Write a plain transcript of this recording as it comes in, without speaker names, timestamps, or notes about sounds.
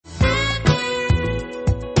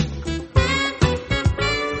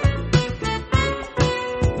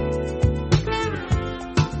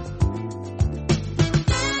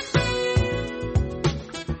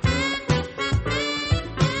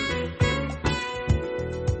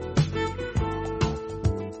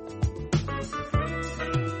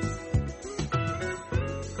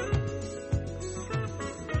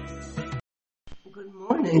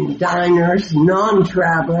traveling diners,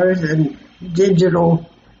 non-travelers, and digital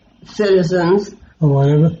citizens. Or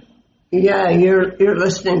whatever. Yeah, you're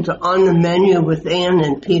listening to On the Menu with Ann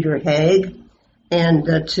and Peter Haig. And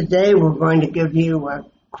today we're going to give you a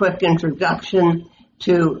quick introduction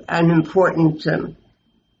to an important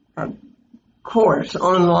course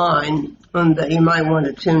online that you might want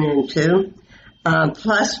to tune into.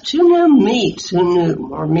 Plus 2 new meets. Who knew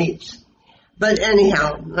more meets? But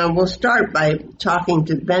anyhow, we'll start by talking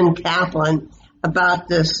to Ben Kaplan about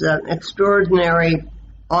this extraordinary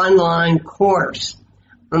online course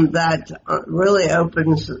that really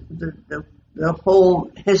opens the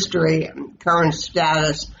whole history and current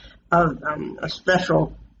status of a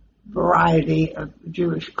special variety of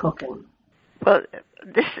Jewish cooking. Well,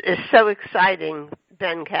 this is so exciting,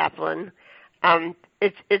 Ben Kaplan.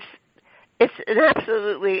 It's an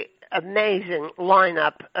absolutely amazing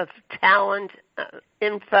lineup of talent,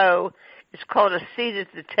 info. It's called A Seat at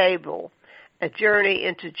the Table, A Journey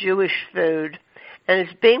into Jewish Food, and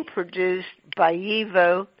it's being produced by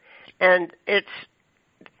YIVO, and it's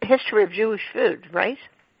history of Jewish food, right?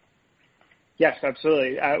 Yes,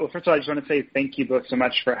 absolutely. Well, first of all, I just want to say thank you both so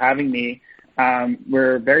much for having me.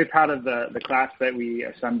 We're very proud of the class that we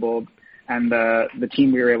assembled and the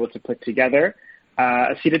team we were able to put together.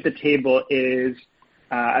 A Seat at the Table is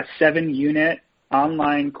a 7-unit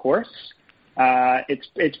online course.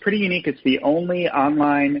 It's pretty unique. It's the only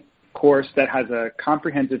online course that has a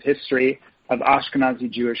comprehensive history of Ashkenazi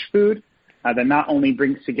Jewish food that not only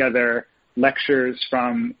brings together lectures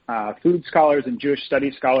from food scholars and Jewish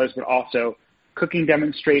studies scholars, but also cooking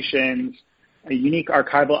demonstrations, unique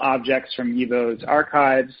archival objects from YIVO's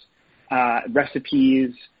archives,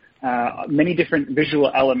 recipes, many different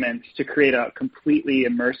visual elements to create a completely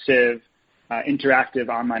immersive, interactive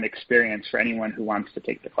online experience for anyone who wants to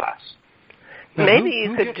take the class. Maybe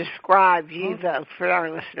you could describe YIVO for our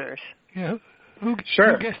listeners. Yeah.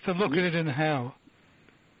 Sure. Who gets to look at it and how?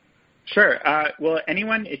 Sure. Well,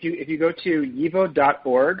 anyone, if you go to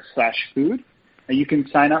yivo.org/food, you can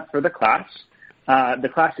sign up for the class. The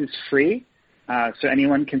class is free, so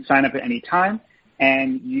anyone can sign up at any time,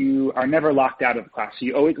 and you are never locked out of the class. So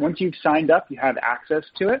you always, once you've signed up, you have access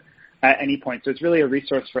to it at any point. So it's really a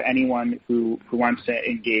resource for anyone who wants to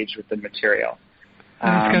engage with the material.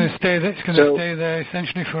 And it's going to stay there. It's going to stay there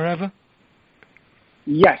essentially forever.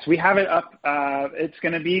 Yes, we have it up. It's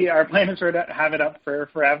going to be, our plan is to have it up for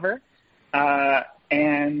forever.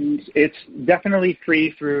 And it's definitely free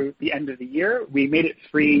through the end of the year. We made it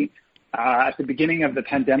free at the beginning of the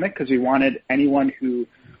pandemic because we wanted anyone who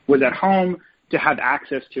was at home to have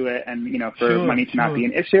access to it and, for money to not be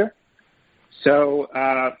an issue. So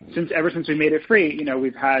ever since we made it free,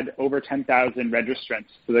 we've had over 10,000 registrants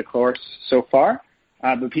to the course so far.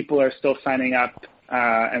 But people are still signing up,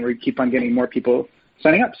 and we keep on getting more people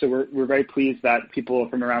signing up. So we're very pleased that people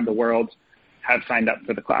from around the world have signed up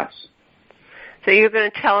for the class. So you're going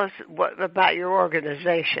to tell us about your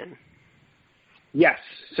organization. Yes.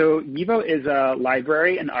 So YIVO is a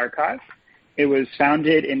library and archive. It was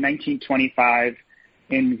founded in 1925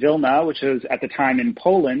 in Vilna, which was at the time in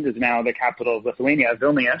Poland, is now the capital of Lithuania,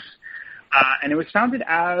 Vilnius. And it was founded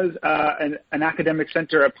as an academic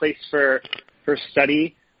center, a place for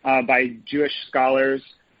study by Jewish scholars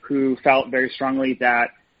who felt very strongly that,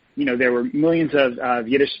 there were millions of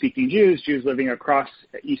Yiddish-speaking Jews living across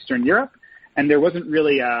Eastern Europe, and there wasn't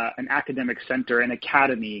really an academic center, an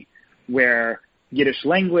academy where Yiddish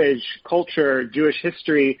language, culture, Jewish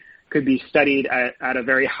history could be studied at a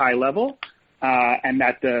very high level, and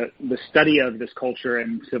that the study of this culture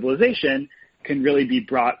and civilization can really be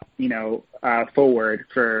brought, forward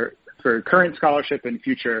for current scholarship and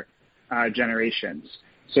future generations.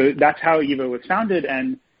 So that's how YIVO was founded,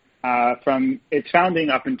 and from its founding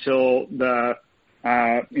up until the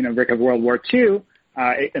break of World War II,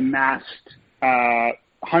 it amassed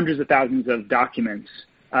hundreds of thousands of documents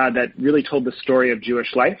that really told the story of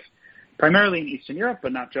Jewish life, primarily in Eastern Europe,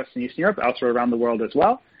 but not just in Eastern Europe, elsewhere around the world as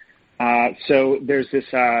well. So there's this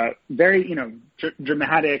very,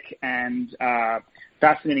 dramatic and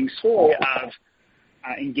fascinating story of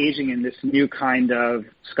engaging in this new kind of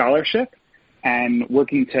scholarship and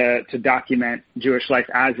working to document Jewish life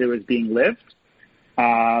as it was being lived.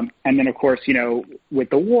 And then, of course, with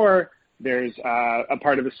the war, there's a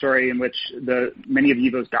part of the story in which many of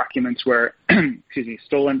YIVO's documents were,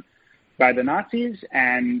 stolen by the Nazis,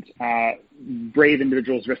 and brave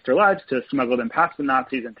individuals risked their lives to smuggle them past the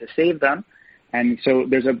Nazis and to save them. And so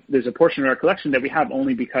there's a portion of our collection that we have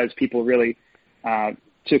only because people really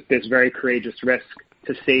took this very courageous risk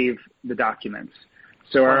to save the documents.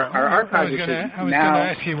 So our archive is now.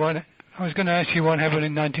 I I was going to ask you what happened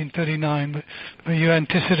in 1939, but you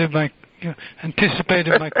anticipated my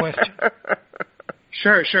question.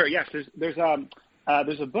 Sure. Yes, there's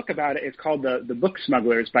a book about it. It's called The Book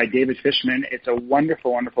Smugglers by David Fishman. It's a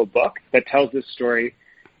wonderful, wonderful book that tells this story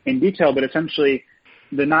in detail. But essentially,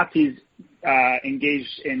 the Nazis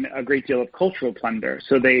engaged in a great deal of cultural plunder.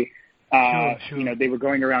 So they, they were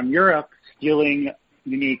going around Europe stealing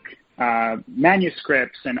unique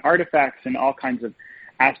manuscripts and artifacts and all kinds of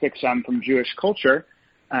aspects from Jewish culture.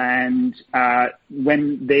 And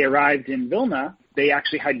when they arrived in Vilna, they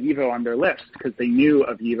actually had YIVO on their list because they knew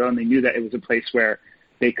of YIVO and they knew that it was a place where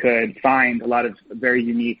they could find a lot of very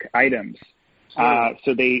unique items.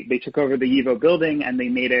 So they took over the YIVO building and they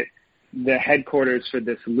made it the headquarters for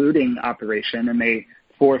this looting operation, and they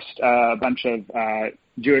forced a bunch of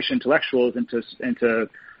Jewish intellectuals into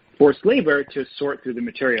forced labor to sort through the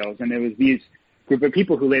materials. And it was these group of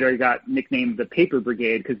people who later got nicknamed the Paper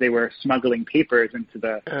Brigade because they were smuggling papers into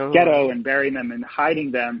the ghetto and burying them and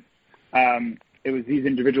hiding them. It was these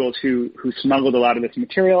individuals who smuggled a lot of this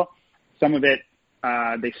material. Some of it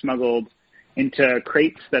they smuggled into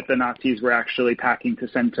crates that the Nazis were actually packing to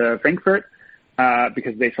send to Frankfurt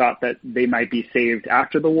because they thought that they might be saved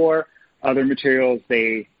after the war. Other materials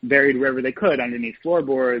they buried wherever they could, underneath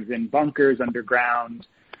floorboards, in bunkers, underground.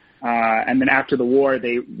 And then after the war,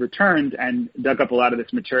 they returned and dug up a lot of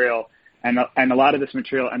this material. And a lot of this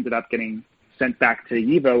material ended up getting sent back to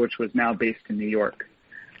YIVO, which was now based in New York.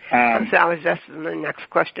 So I was asking the next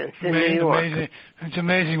question. It's in New York. Amazing. It's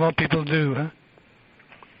amazing what people do, huh?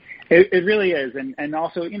 It really is. And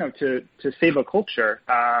also, to save a culture,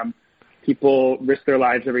 people risk their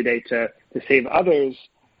lives every day to save others.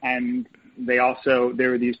 And there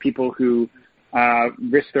were these people who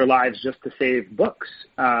risked their lives just to save books.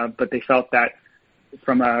 But they felt that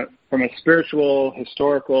from a spiritual,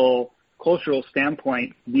 historical, cultural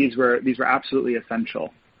standpoint, these were absolutely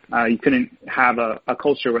essential. You couldn't have a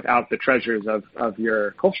culture without the treasures of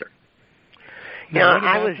your culture.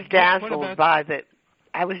 I was dazzled by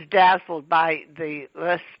the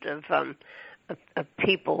list of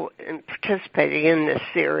people participating in this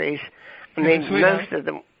series. I mean, most of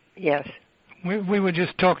them, yes. We were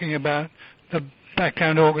just talking about the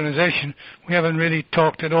background organization. We haven't really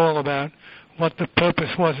talked at all about what the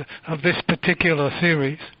purpose was of this particular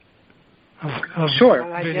series of sure.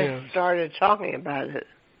 Well, I just started talking about it.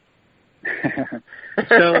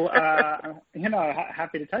 So,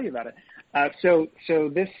 happy to tell you about it. So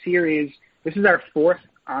this series, this is our fourth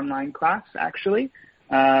online class, actually.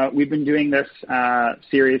 We've been doing this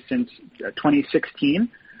series since 2016.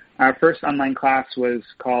 Our first online class was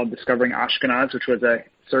called Discovering Ashkenaz, which was a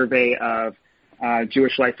survey of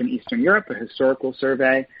Jewish life in Eastern Europe, a historical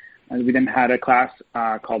survey. And we then had a class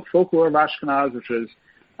called Folklore of Ashkenaz, which was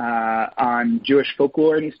on Jewish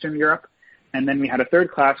folklore in Eastern Europe. And then we had a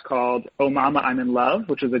third class called Oh Mama, I'm in Love,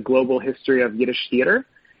 which is a global history of Yiddish theater.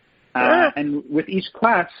 And with each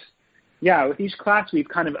class, we've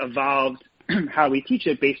kind of evolved how we teach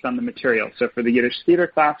it based on the material. So for the Yiddish theater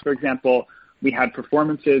class, for example, we had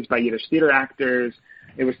performances by Yiddish theater actors.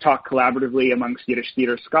 It was taught collaboratively amongst Yiddish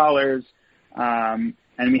theater scholars. And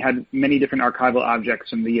we had many different archival objects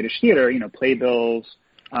from the Yiddish theater, playbills,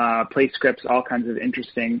 play scripts, all kinds of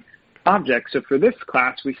interesting objects. So for this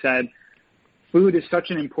class, we said, food is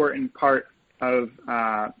such an important part of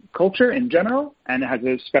culture in general, and it has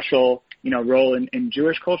a special, role in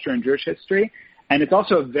Jewish culture and Jewish history. And it's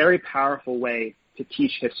also a very powerful way to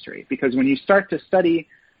teach history, because when you start to study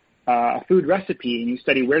a food recipe and you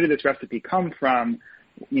study where did this recipe come from,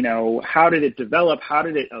 how did it develop, how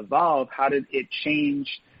did it evolve, how did it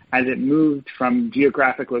change as it moved from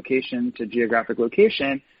geographic location to geographic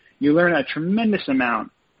location, you learn a tremendous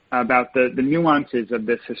amount about the nuances of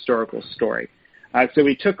this historical story. So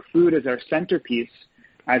we took food as our centerpiece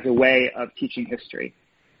as a way of teaching history,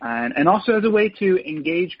 and also as a way to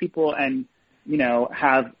engage people and,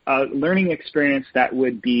 have a learning experience that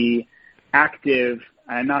would be active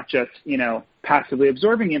and not just, passively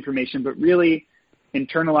absorbing information, but really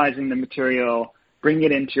internalizing the material, bringing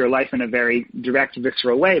it into your life in a very direct,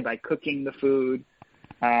 visceral way by cooking the food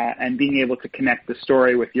and being able to connect the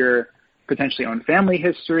story with your potentially own family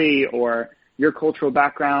history or your cultural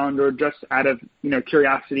background, or just out of,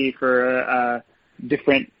 curiosity for a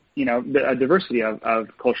different, a diversity of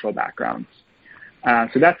cultural backgrounds.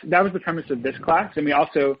 So that was the premise of this class. And we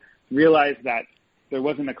also realized that there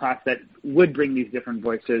wasn't a class that would bring these different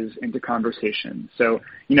voices into conversation. So,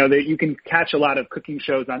 that you can catch a lot of cooking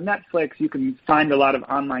shows on Netflix. You can find a lot of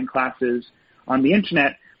online classes on the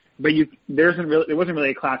internet, but there wasn't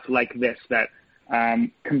really a class like this that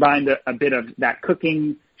combined a bit of that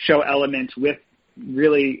cooking show element with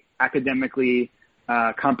really academically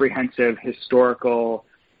comprehensive historical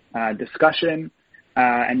discussion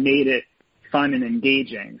and made it fun and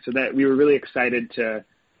engaging, so that we were really excited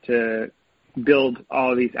to build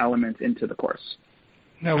all of these elements into the course.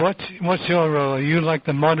 Now, what's your role? Are you like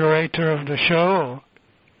the moderator of the show? Or?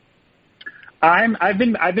 I've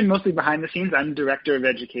been mostly behind the scenes. I'm director of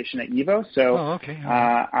education at YIVO, so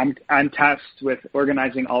I'm tasked with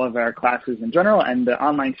organizing all of our classes in general, and the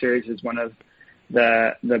online series is one of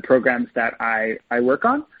the programs that I work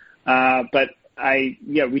on. But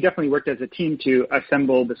we definitely worked as a team to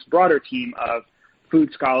assemble this broader team of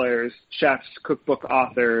food scholars, chefs, cookbook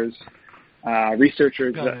authors,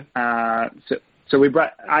 researchers. So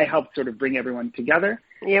I helped sort of bring everyone together.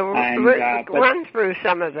 Yeah, run through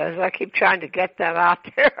some of those. I keep trying to get them out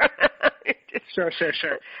there. Sure.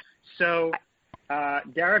 So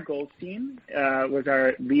Dara Goldstein was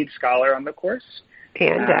our lead scholar on the course.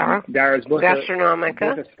 And Dara. Dara's both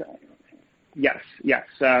Gastronomica. Yes,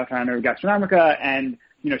 founder of Gastronomica, and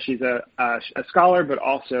she's a scholar, but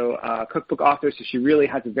also a cookbook author. So she really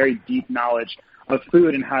has a very deep knowledge of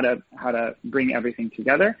food and how to bring everything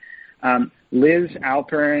together. Liz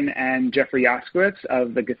Alpern and Jeffrey Yaskowitz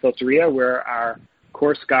of the Gefilteria were our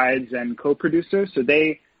course guides and co-producers. So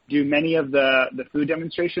they do many of the food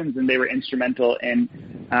demonstrations, and they were instrumental in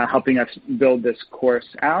helping us build this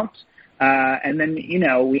course out. And then,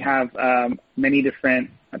 we have many different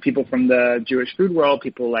people from the Jewish food world,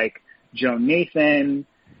 people like Joan Nathan,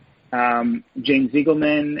 Jane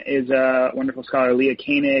Ziegelman is a wonderful scholar, Leah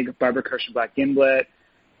Koenig, Barbara Kirschenblatt-Gimblett.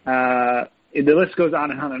 The list goes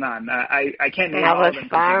on and on and on. I can't name all of them.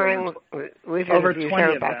 We've over interviewed 20 her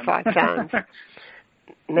of about them. 5 times.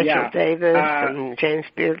 Mitchell Davis and James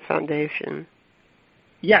Beard Foundation.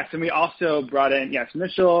 Yes, and we also brought in,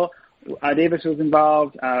 Mitchell Davis was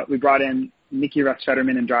involved. We brought in Nikki Russ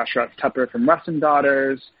Fetterman and Josh Russ Tupper from Russ and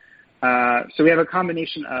Daughters. So we have a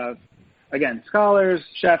combination of, again, scholars,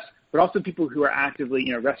 chefs, but also people who are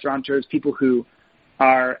actively, restaurateurs, people who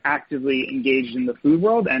are actively engaged in the food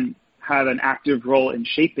world and have an active role in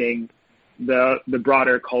shaping the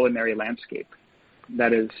broader culinary landscape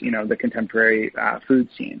that is, the contemporary food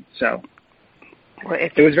scene. So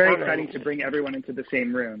it was very exciting to bring everyone into the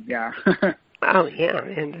same room. Yeah. Oh yeah.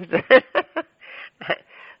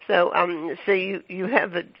 So you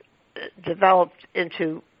have it developed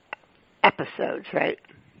into episodes, right?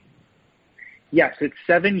 Yes, it's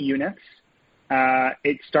 7 units.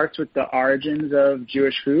 It starts with the origins of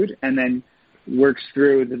Jewish food and then works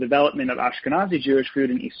through the development of Ashkenazi Jewish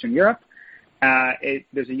food in Eastern Europe.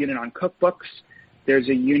 There's a unit on cookbooks. There's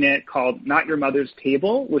a unit called Not Your Mother's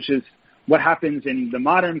Table, which is what happens in the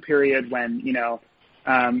modern period when,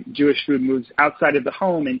 Jewish food moves outside of the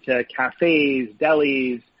home into cafes,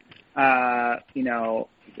 delis,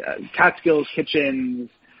 Catskills kitchens,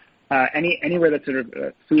 anywhere that's sort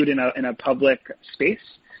of food in a public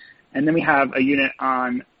space. And then we have a unit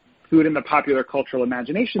on food in the popular cultural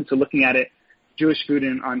imagination, so looking at it, Jewish food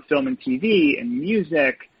on film and TV, in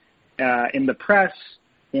music, in the press,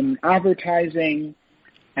 in advertising.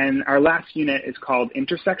 And our last unit is called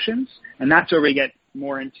Intersections, and that's where we get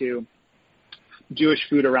more into Jewish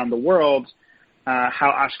food around the world, how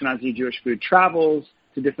Ashkenazi Jewish food travels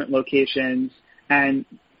to different locations, and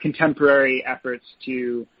contemporary efforts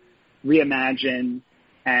to reimagine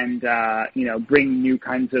and, bring new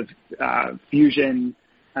kinds of fusion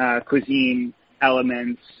cuisine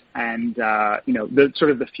elements and, the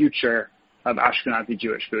sort of the future of Ashkenazi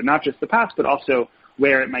Jewish food, not just the past, but also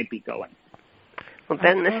where it might be going. Well,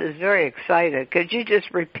 Ben, this is very exciting. Could you just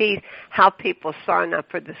repeat how people sign up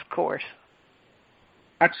for this course?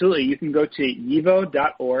 Absolutely. You can go to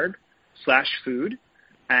yivo.org/food,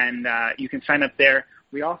 and you can sign up there.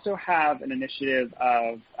 We also have an initiative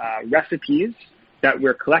of recipes that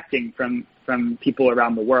we're collecting from people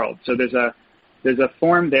around the world. So there's a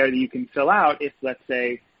form there that you can fill out if, let's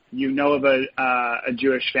say, you know of a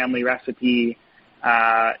Jewish family recipe.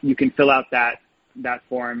 You can fill out that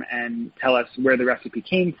form and tell us where the recipe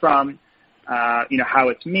came from, how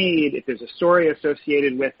it's made, if there's a story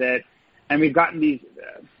associated with it. And we've gotten these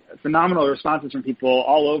phenomenal responses from people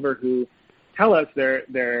all over who tell us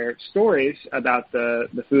their stories about the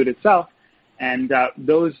food itself. And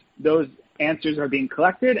those answers are being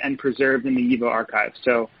collected and preserved in the YIVO archive.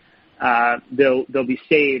 So they'll be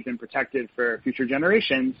saved and protected for future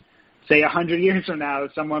generations. Say 100 years from now,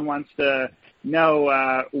 if someone wants to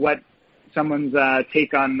know what someone's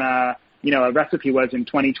take on a recipe was in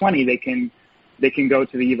 2020, they can go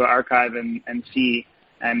to the YIVO archive and see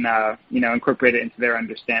and incorporate it into their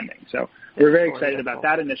understanding. So we're very excited about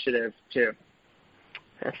that initiative too.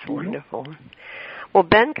 That's wonderful. Well,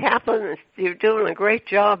 Ben Kaplan, you're doing a great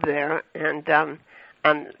job there, and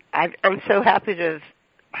I'm so happy to have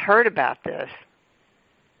heard about this.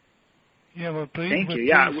 Yeah, we're pleased. Thank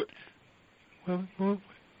you.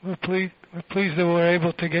 We're pleased that we're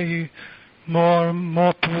able to get you more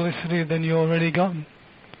publicity than you already gotten.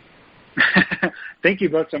 Thank you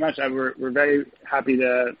both so much. We're very happy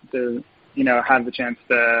to have the chance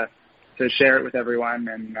to share it with everyone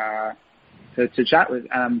and to chat with.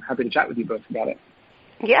 I'm happy to chat with you both about it.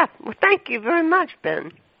 Yeah. Well, thank you very much,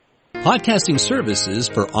 Ben. Podcasting services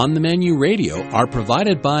for On the Menu Radio are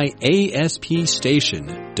provided by ASP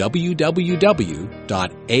Station,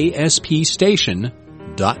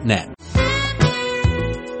 www.aspstation.net.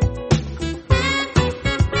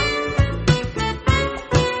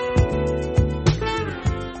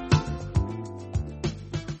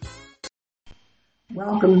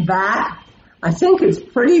 Welcome back. I think it's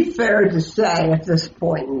pretty fair to say at this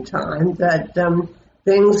point in time that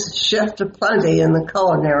things shift aplenty in the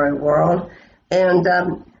culinary world, and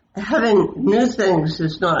having new things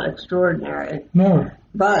is not extraordinary. No.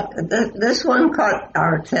 But this one caught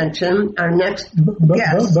our attention. Our next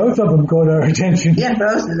guest. Both of them caught our attention. Yeah,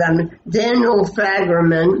 both of them. Daniel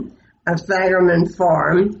Fagerman of Fagerman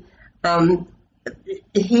Farm.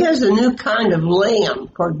 He has a new kind of lamb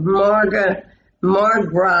called Margra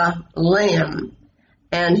lamb.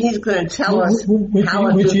 And he's going to tell us how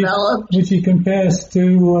it developed. Which he compares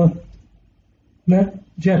to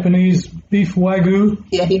Japanese beef Wagyu.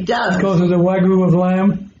 Yeah, he does. Because of the Wagyu of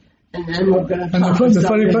lamb. And then we're going to talk the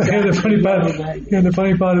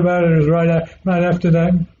funny part about it is right after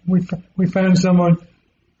that, we found someone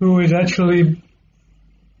who is actually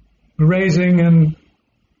raising and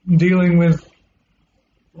dealing with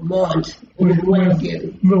Vermont, with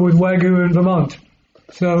Wagyu in Vermont.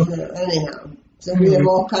 So anyhow. So we have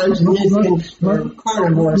all kinds of new things for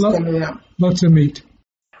carnivores coming up. Lots of meat.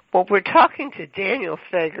 Well, we're talking to Daniel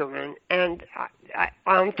Fagerman, and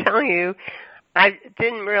I'm telling you, I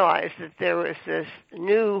didn't realize that there was this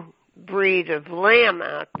new breed of lamb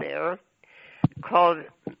out there called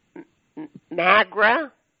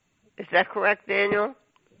Margra. Is that correct, Daniel?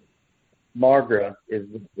 Margra is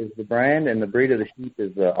the brand, and the breed of the sheep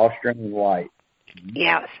is Australian White.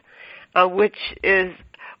 Yes, which is,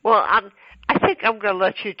 well, I think I'm going to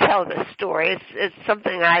let you tell this story. It's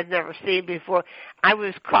something I'd never seen before. I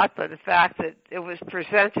was caught by the fact that it was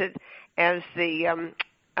presented as the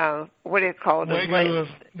what do you call it? Wagyu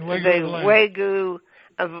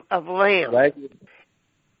of lamb.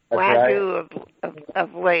 Wagyu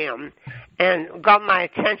of lamb, and got my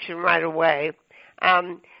attention right away.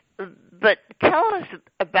 But tell us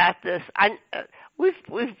about this.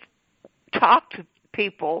 We've talked to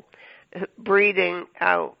people breeding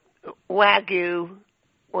Wagyu,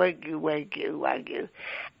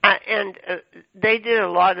 and they did a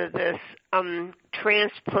lot of this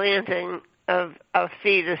transplanting of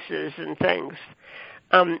fetuses and things,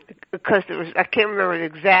 because there was, I can't remember the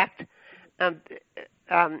exact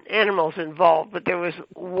animals involved, but there was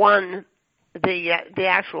one, the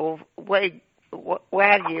actual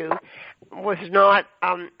Wagyu was not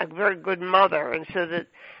a very good mother, and so that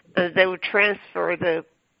they would transfer the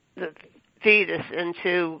fetus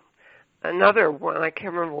into another one. I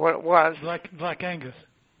can't remember what it was. Black Angus.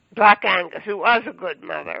 Black Angus, who was a good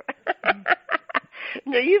mother.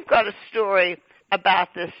 Now, you've got a story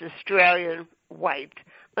about this Australian white.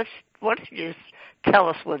 Why don't you just tell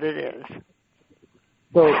us what it is?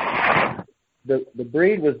 So the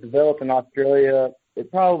breed was developed in Australia.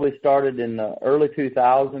 It probably started in the early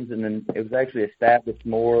 2000s, and then it was actually established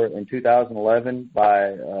more in 2011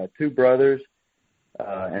 by two brothers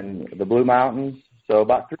in the Blue Mountains. So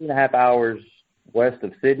about 3.5 hours west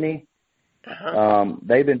of Sydney.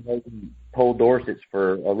 They've been making Poll Dorsets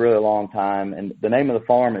for a really long time, and the name of the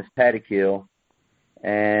farm is Paddykill.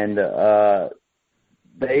 And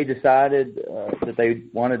they decided that they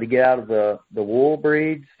wanted to get out of the wool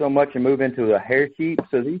breeds so much and move into a hair sheep.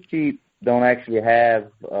 So these sheep don't actually have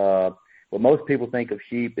what most people think of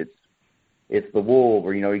sheep. It's the wool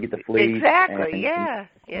where you get the fleece. Exactly. Yeah.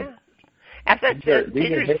 As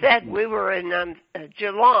Peter said, we were in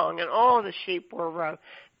Geelong, and all the sheep were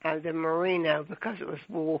the merino because it was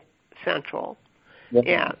wool central.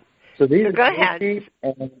 Yeah. So these go are ahead. Sheep,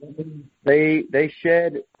 and they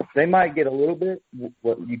shed. They might get a little bit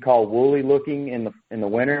what you call woolly looking in the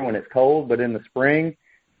winter when it's cold, but in the spring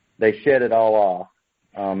they shed it all off.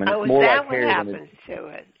 And it's more is that like what hair happens to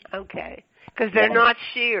it? Okay. Because they're not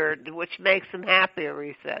sheared, which makes them happier,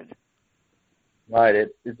 he said. Right.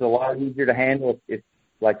 It's a lot easier to handle. If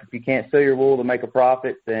you can't sell your wool to make a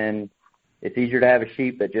profit, then it's easier to have a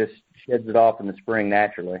sheep that just sheds it off in the spring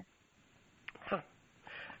naturally. Huh.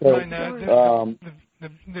 So, Right now,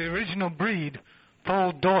 the original breed,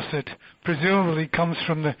 Poll Dorset, presumably comes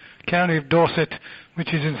from the county of Dorset,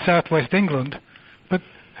 which is in southwest England. But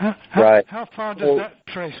how far does that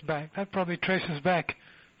trace back? That probably traces back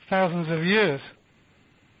thousands of years.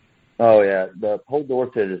 Oh yeah, the Poll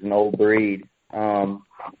Dorset is an old breed. So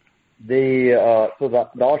the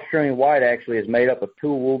Australian White actually is made up of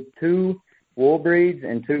two wool breeds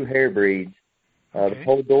and 2 hair breeds. Okay. The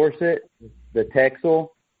Poll Dorset, the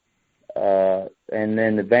Texel, and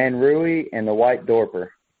then the Van Rooy and the White Dorper.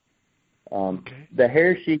 Okay. The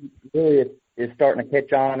hair sheep really is starting to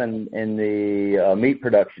catch on in the meat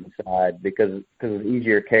production side because of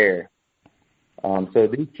easier care. So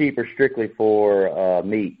these sheep are strictly for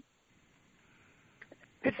meat.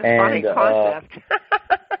 It's a funny concept.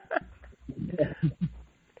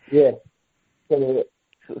 Yeah. So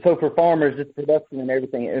for farmers, it's production and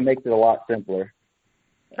everything. It makes it a lot simpler.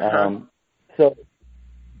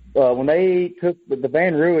 When they took the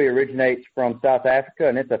Van Rooy originates from South Africa,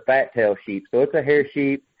 and it's a fat tail sheep. So it's a hair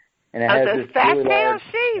sheep, and it has those this fat really tail large,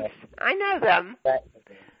 sheep. I know them. Fat,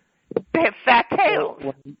 They have fat tails.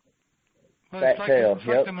 Well, fat tail. It's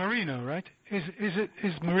like the merino, right?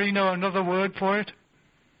 Is merino another word for it?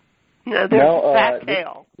 No, they're fat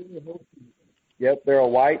tail. Yep, they're a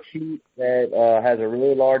white sheep that has a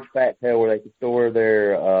really large fat tail where they can store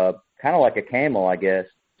their kind of like a camel, I guess.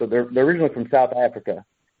 So they're originally from South Africa.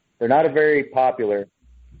 They're not a very popular.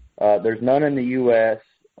 There's none in the U.S.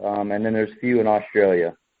 And then there's few in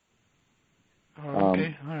Australia. Oh,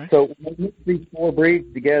 okay, all right. So when we mix these 4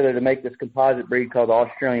 breeds together to make this composite breed called the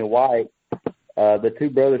Australian White, the 2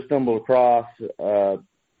 brothers stumbled across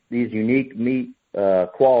these unique meat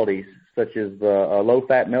qualities, such as the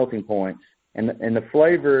low-fat melting points, and the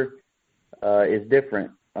flavor is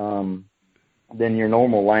different than your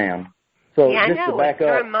normal lamb. So yeah, just I know. to back It's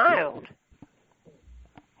very up, mild.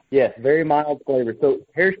 yes, very mild flavor. So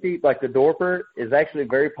hair sheep like the Dorper is actually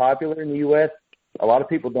very popular in the U.S. A lot of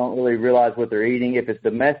people don't really realize what they're eating. If it's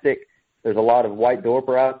domestic, there's a lot of White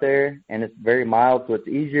Dorper out there, and it's very mild, so it's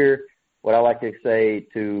easier, what I like to say,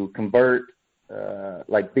 to convert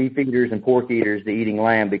like beef eaters and pork eaters to eating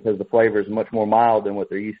lamb because the flavor is much more mild than what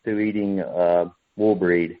they're used to eating wool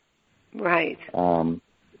breed. Right.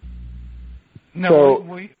 Now,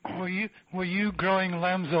 were you growing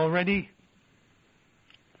lambs already?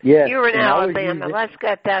 Yes. You're in Alabama. Let's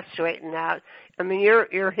get that straightened out. I mean,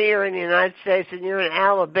 you're here in the United States, and you're in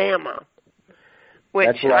Alabama, which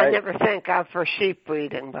That's right. I never think of for sheep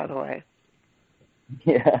breeding, by the way.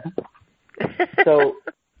 Yeah. So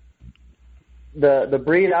the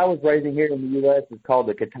breed I was raising here in the U.S. is called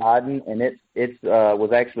the Katahdin, and it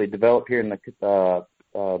was actually developed here in the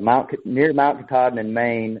near Mount Katahdin in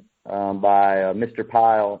Maine by Mr.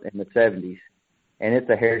 Pyle in the 70s, and it's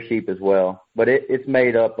a hair sheep as well. But it's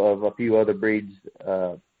made up of a few other breeds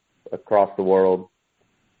across the world.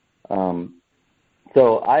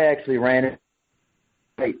 So I actually ran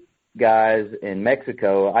into guys in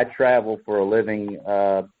Mexico. I travel for a living.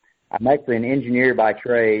 I'm actually an engineer by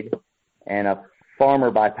trade and a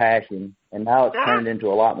farmer by passion, and now it's turned into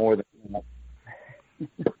a lot more than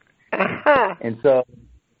that. And so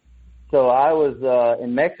I was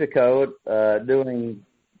in Mexico doing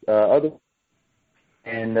other,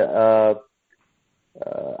 and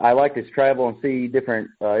I like to travel and see different.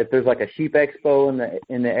 If there's like a sheep expo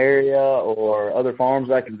in the area or other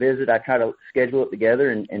farms I can visit, I try to schedule it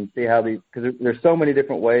together and see how because there's so many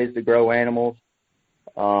different ways to grow animals,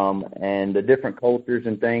 and the different cultures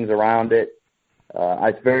and things around it.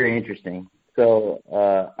 It's very interesting. So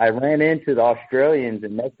I ran into the Australians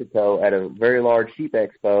in Mexico at a very large sheep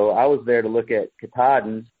expo. I was there to look at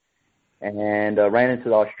Katahdins and ran into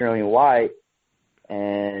the Australian White,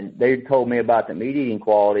 and they told me about the meat eating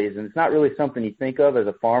qualities. And it's not really something you think of as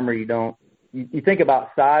a farmer. You think about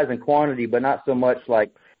size and quantity, but not so much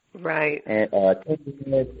like right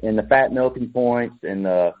tenderness and the fat melting points and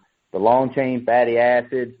the long chain fatty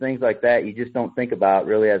acids, things like that. You just don't think about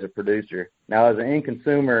really as a producer. Now, as an end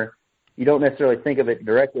consumer, you don't necessarily think of it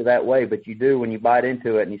directly that way, but you do when you bite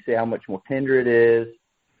into it and you see how much more tender it is.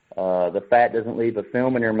 The fat doesn't leave a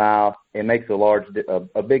film in your mouth. It makes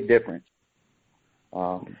a big difference.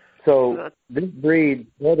 So this breed,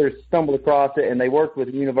 brothers stumbled across it, and they worked with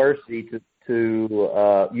the university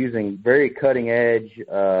to using very cutting edge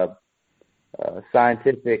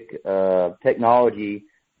scientific technology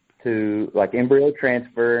to like embryo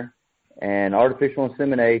transfer and artificial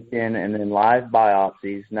insemination and then live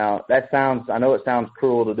biopsies. Now I know it sounds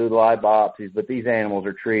cruel to do the live biopsies, but these animals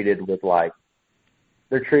are treated with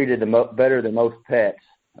they're treated better than most pets.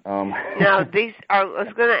 Now, I was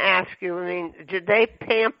going to ask you, I mean, did they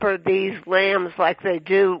pamper these lambs like they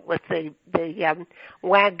do with the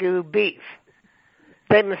Wagyu beef?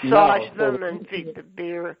 They massage them and feed the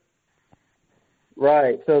beer?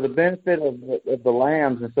 Right. So the benefit of the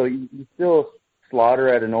lambs, and so you still slaughter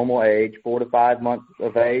at a normal age, 4 to 5 months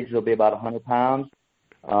of age, they'll be about 100 pounds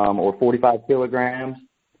or 45 kilograms.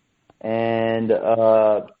 And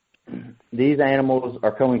these animals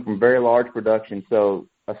are coming from very large production. So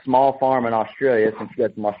a small farm in Australia, since you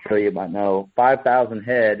guys from Australia you might know, 5,000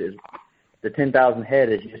 head is, the 10,000 head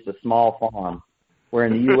is just a small farm. Where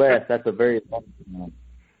in the U.S., that's a very large amount.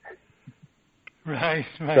 Right.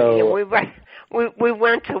 So, yeah, we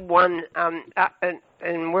went to one,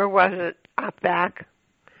 and where was it? Outback.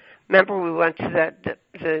 Remember, we went to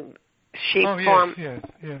the sheep farm. Yes.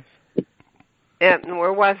 And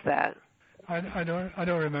where was that? I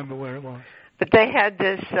don't remember where it was. But they had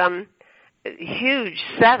this huge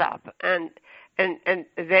setup, and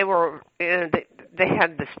they were, they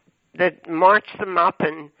had this. They marched them up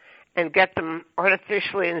and get them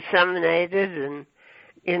artificially inseminated, and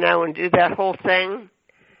and do that whole thing.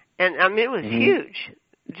 And I mean, it was huge.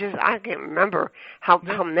 Just I can't remember how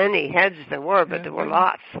many heads there were, but there were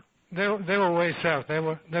lots. They were way south. They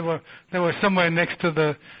were somewhere next to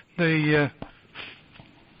the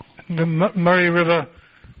Murray River,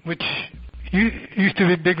 which used to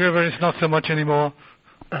be Big River. It's not so much anymore.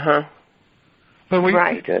 But we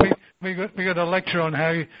got a lecture on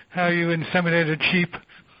how you inseminated sheep.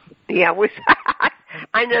 Yeah,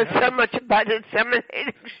 I know so much about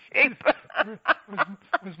inseminating sheep.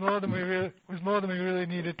 was more than we really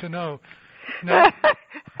needed to know. I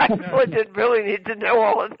didn't really need to know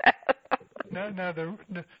all of that.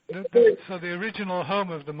 So the original home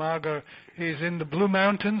of the Margar is in the Blue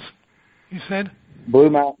Mountains, you said? Blue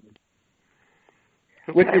Mountains.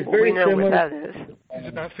 Which is very similar. Where that is. It's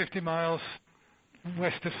about 50 miles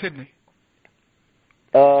west of Sydney.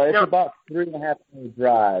 It's about 3.5 hour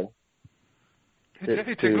drive.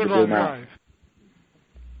 It's a good long drive.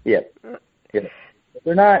 Yep.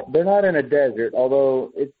 They're not in a desert,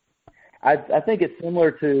 although I think it's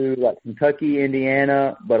similar to like Kentucky,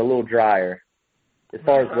 Indiana, but a little drier as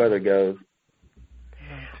far as weather goes.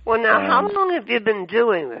 Well, now, how long have you been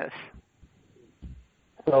doing this?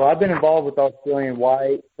 So I've been involved with Australian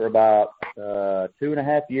White for about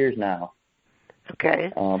 2.5 years now.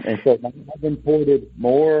 Okay. And so I've imported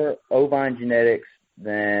more ovine genetics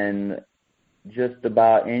than just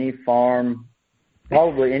about any farm,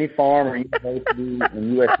 probably any farm or university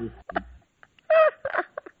in U.S. history.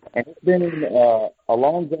 And it's been a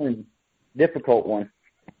long-going, difficult one.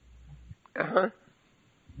 And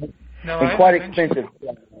quite expensive.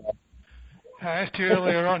 I asked you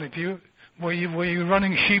earlier on if were you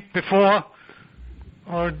running sheep before,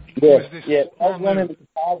 or was this? Yeah, I was running the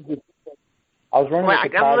I'm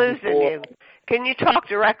losing you. Can you talk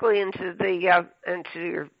directly into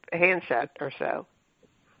your handset or so?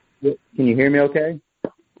 Can you hear me okay?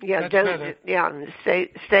 Yeah, better.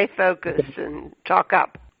 Stay focused and talk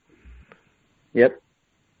up. Yep.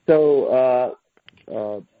 So,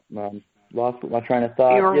 lost my train of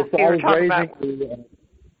thought.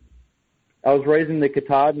 I was raising the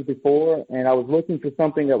Katahdin before, and I was looking for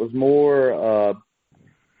something that was more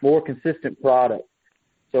consistent product.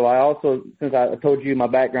 So I also, since I told you my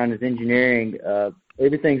background is engineering,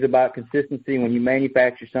 everything's about consistency. When you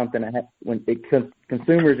manufacture something,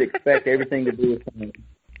 consumers expect everything to be the same.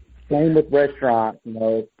 Same with restaurants.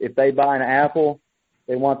 If they buy an apple,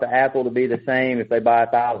 they want the apple to be the same if they buy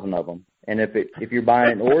 1,000 of them. And if you're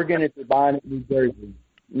buying it in Oregon, if you're buying it in New Jersey,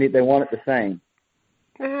 they want it the same.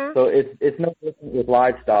 So it's no different with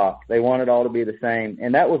livestock. They want it all to be the same.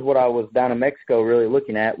 And that was what I was down in Mexico really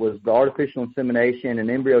looking at, was the artificial insemination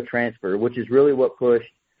and embryo transfer, which is really what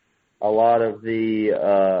pushed a lot of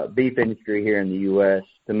the beef industry here in the U.S.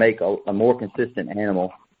 to make a more consistent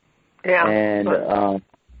animal. Yeah. And I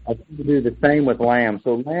think to do the same with lamb.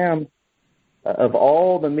 So lamb, of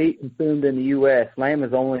all the meat consumed in the U.S., lamb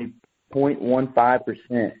is only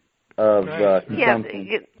 0.15% of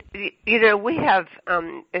consumption. We have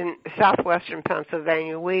in southwestern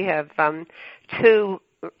Pennsylvania, we have two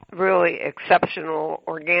really exceptional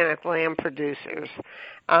organic lamb producers.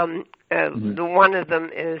 One of them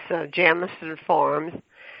is Jamison Farms,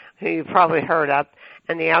 who you probably heard of,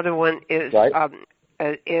 and the other one is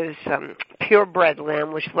Purebred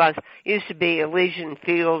Lamb, which used to be Elysian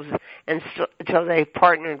Fields until they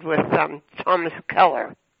partnered with Thomas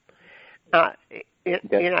Keller.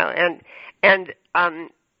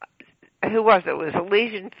 Who was it? It was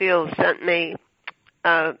Elysian Fields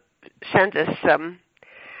sent us some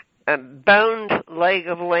boned leg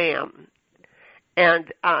of lamb,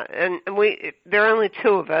 and there are only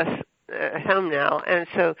two of us at home now, and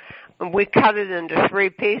so we cut it into 3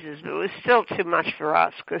 pieces, but it was still too much for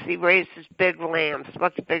us because he raised his big lambs,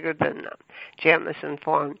 much bigger than Jamison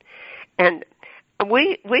Farm, and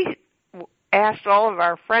we asked all of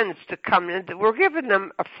our friends to come in. We're giving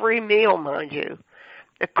them a free meal, mind you,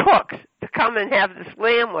 the cooks to come and have this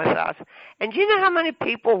lamb with us. And do you know how many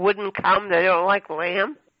people wouldn't come that don't like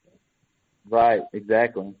lamb? Right,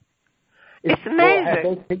 exactly. It's amazing.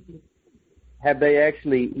 Well, have they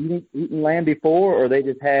actually eaten lamb before, or they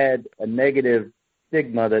just had a negative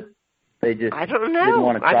stigma that they just didn't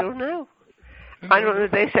want to try? I don't know. I don't know.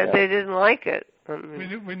 They said they didn't like it.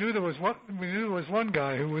 We knew there was one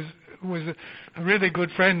guy who was a really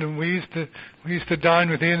good friend, and we used to dine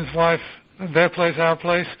with Ian's wife at their place, our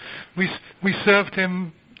place. We served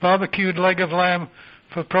him barbecued leg of lamb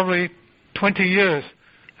for probably 20 years.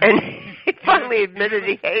 And he finally admitted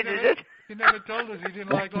he hated it. He never told us he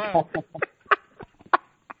didn't like lamb.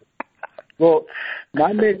 Well,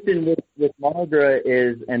 my mission with Margra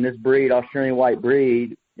is, and this breed, Australian white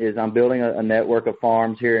breed, is I'm building a network of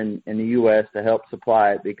farms here in the U.S. to help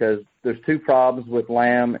supply it, because there's 2 problems with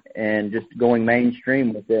lamb and just going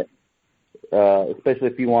mainstream with it, especially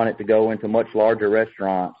if you want it to go into much larger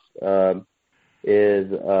restaurants, is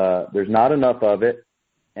there's not enough of it.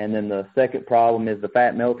 And then the second problem is the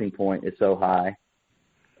fat melting point is so high.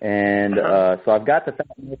 And so I've got the fat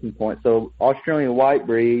melting point. So Australian white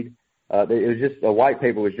breed, it was just a white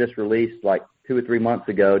paper was just released like 2 or 3 months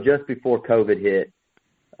ago, just before COVID hit,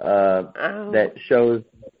 that shows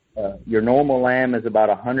your normal lamb is about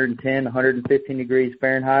 110, 115 degrees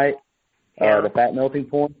Fahrenheit, the fat melting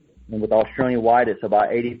point, and with Australian white it's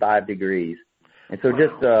about 85 degrees. And so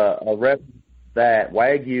just a reference that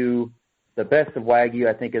Wagyu, the best of Wagyu,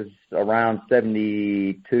 I think is around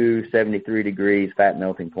 72, 73 degrees fat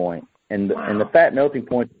melting point. And the fat melting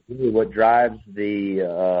point is really what drives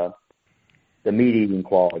the meat eating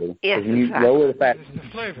quality. Yes, when you lower the fat, it's the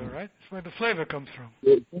flavor, right? That's where the flavor comes from.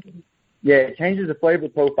 It changes the flavor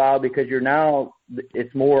profile because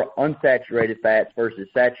it's more unsaturated fats versus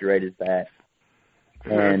saturated fats.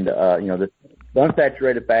 And the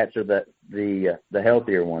unsaturated fats are the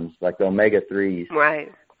healthier ones, like the omega-3s.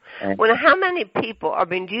 Right. And well, how many people? I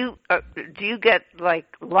mean, do you get like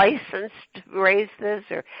licensed to raise this,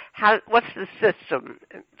 or what's the system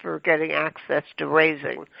for getting access to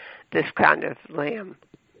raising this kind of lamb?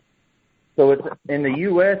 So it's in the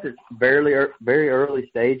U.S. It's very early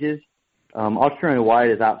stages. Australian white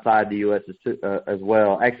is outside the U.S. as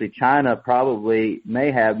well. Actually, China probably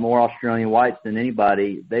may have more Australian whites than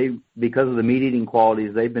anybody. Because of the meat eating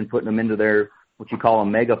qualities, they've been putting them into their what you call a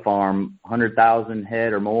mega farm, 100,000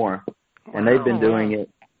 head or more, and they've been doing it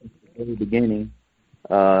from the beginning.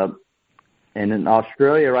 And in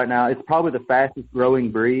Australia right now, it's probably the fastest growing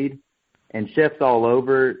breed, and chefs all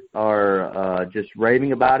over are just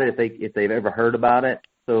raving about it if they've ever heard about it.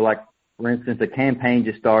 So, like for instance, a campaign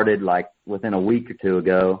just started like within a week or 2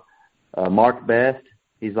 ago. Mark Best,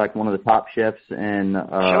 he's like one of the top chefs in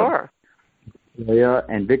Sure. Yeah,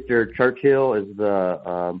 and Victor Churchill is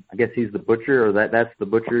I guess he's the butcher, or that's the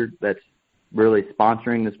butcher that's really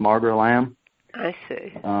sponsoring this Margra lamb. I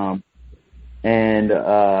see. And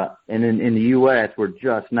in the U.S., we're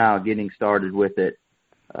just now getting started with it.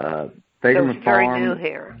 So it's very new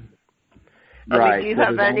here. Right. I mean, do you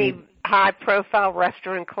have any high-profile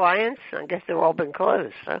restaurant clients? I guess they've all been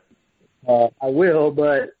closed, huh? I will,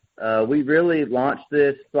 but we really launched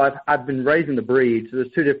this. So I've been raising the breed. So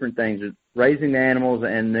there's 2 different things: there's raising the animals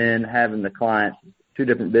and then having the clients. 2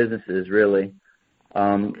 different businesses, really.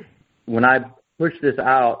 When I pushed this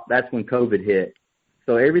out, that's when COVID hit.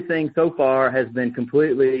 So everything so far has been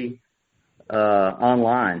completely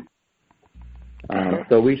online.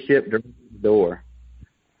 So we ship direct to the door.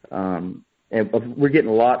 And we're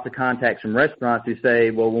getting lots of contacts from restaurants who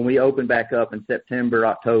say, well, when we open back up in September,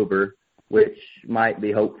 October, which might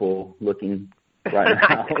be hopeful looking right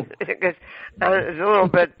now. It's a little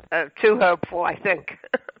bit too hopeful, I think.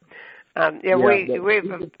 We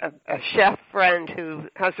have a chef friend who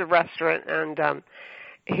has a restaurant, and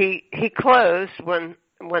he closed when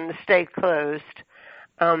the state closed,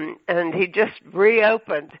 and he just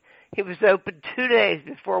reopened. He was open 2 days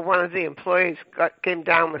before one of the employees came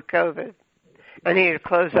down with COVID, and he had to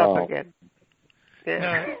close up again.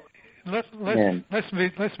 Yeah. Now,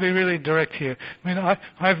 let's be really direct here. I mean,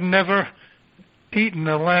 I've never eaten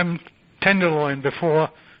a lamb tenderloin before,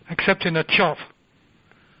 except in a chop.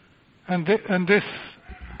 And this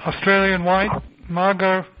Australian white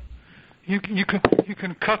Margra, you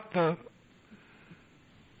can cut the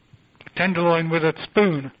tenderloin with a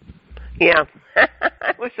spoon. Yeah,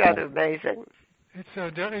 was that amazing? It's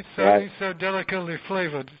so delicately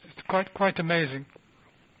flavored. It's quite amazing.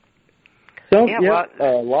 A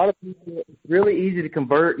lot of people. It's really easy to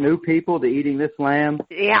convert new people to eating this lamb.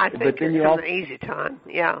 Yeah, I think it's an easy time.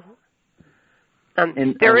 Yeah.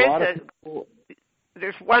 And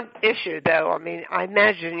there's one issue though. I mean, I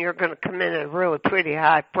imagine you're going to come in at a really pretty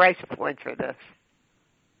high price point for this.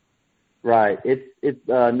 Right. It's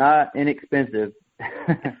not inexpensive.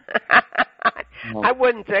 I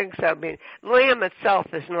wouldn't think so. I mean, lamb itself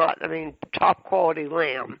is not. I mean, top quality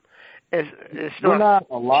lamb is not. We're not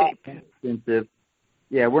a lot cheap. more expensive.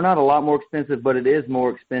 Yeah, we're not a lot more expensive, but it is more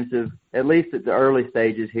expensive, at least at the early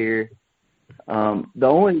stages here. The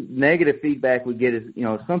only negative feedback we get is,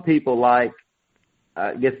 some people like.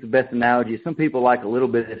 I guess the best analogy is some people like a little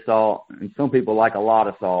bit of salt, and some people like a lot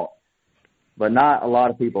of salt. But not a lot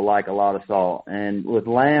of people like a lot of salt. And with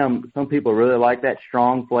lamb, some people really like that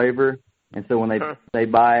strong flavor. And so when they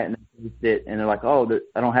buy it and they taste it, and they're like, oh,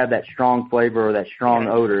 I don't have that strong flavor or that strong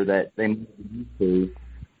odor that they used to,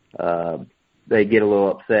 they get a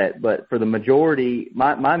little upset. But for the majority,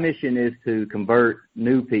 my mission is to convert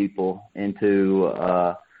new people into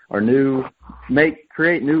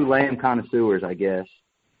create new lamb connoisseurs, I guess.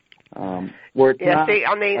 I'm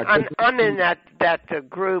in that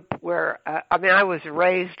group where I was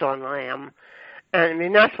raised on lamb, and I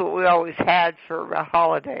mean that's what we always had for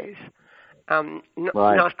holidays.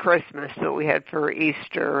 Not Christmas, but we had for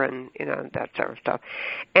Easter and that sort of stuff.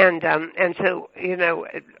 And so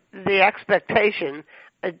the expectation,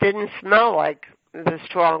 it didn't smell like the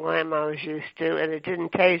strong lamb I was used to, and it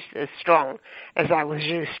didn't taste as strong as I was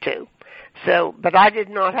used to. So, but I did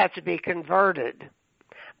not have to be converted.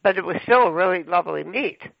 But it was still a really lovely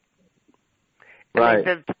meat. Right.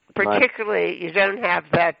 I mean, particularly, you don't have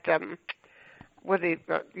that, that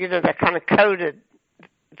kind of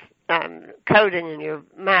coating in your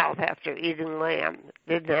mouth after eating lamb.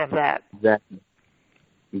 Didn't have that.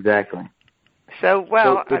 Exactly. So,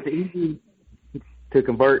 it's easy to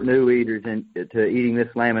convert new eaters into eating this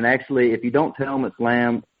lamb. And actually, if you don't tell them it's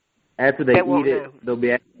lamb, after they eat it, they'll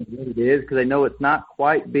be asking what it is because they know it's not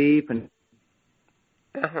quite beef. And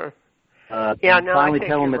finally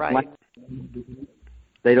tell them it's lamb.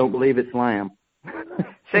 They don't believe it's lamb.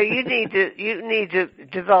 So you need to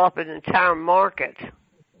develop an entire market.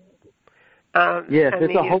 Yes,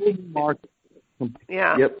 it's a whole new market.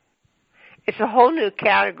 Yeah. Yep. It's a whole new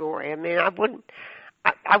category. I mean, I wouldn't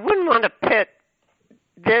want to pit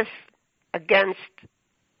this against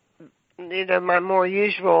my more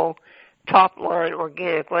usual top line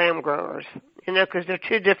organic lamb growers. Because they're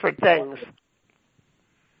two different things.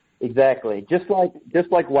 Exactly. Just like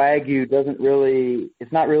Wagyu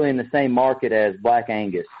it's not really in the same market as Black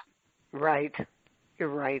Angus. Right. You're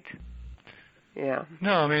right. Yeah.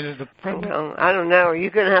 No, I mean, I don't know. Are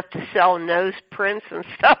you going to have to sell nose prints and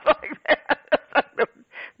stuff like that?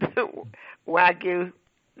 The Wagyu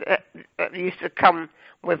used to come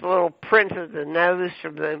with little prints of the nose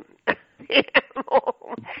from the animal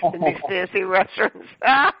in these fancy restaurants.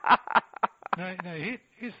 No,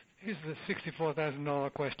 here's the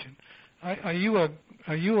 $64,000 question. Are you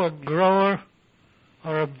a grower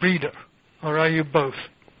or a breeder, or are you both?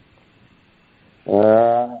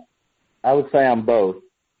 I would say I'm both.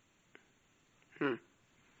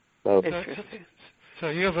 Both. So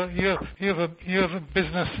you have a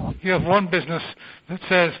business. You have one business that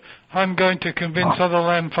says, I'm going to convince other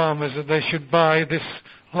lamb farmers that they should buy this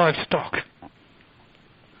livestock.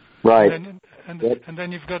 Right. And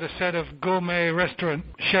then you've got a set of gourmet restaurant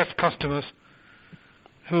chef customers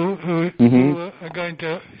who are going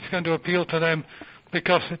to appeal to them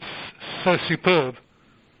because it's so superb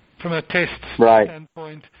from a taste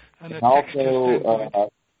standpoint and a texture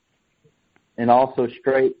standpoint. And also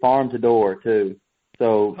straight farm to door too.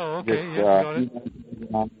 So got it.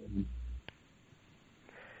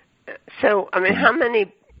 So I mean, how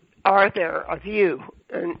many are there of you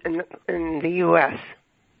in the U.S.?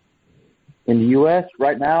 In the U.S.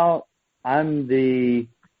 right now, I'm the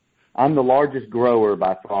largest grower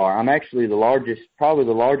by far. I'm actually probably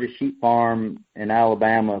the largest sheep farm in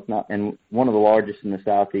Alabama, if not, and one of the largest in the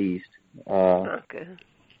Southeast. Okay.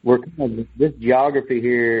 We're kind of this geography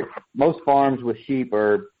here. Most farms with sheep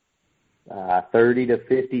are 30 to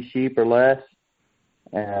 50 sheep or less,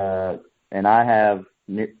 and I have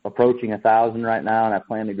approaching 1,000 right now, and I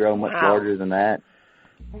plan to grow much larger than that.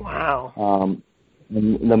 Wow.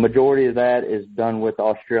 And the majority of that is done with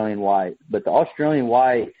Australian white. But the Australian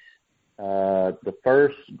white, the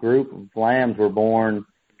first group of lambs were born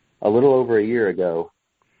a little over a year ago.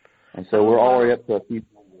 And so we're already up to a few.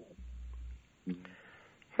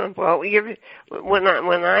 Well, when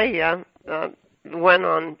I went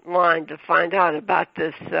online to find out about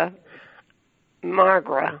this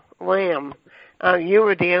Margra lamb. You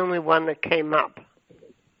were the only one that came up.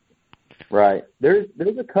 Right. There's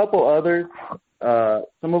a couple others.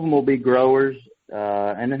 Some of them will be growers,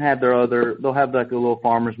 and then they'll have like a little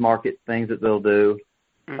farmer's market things that they'll do.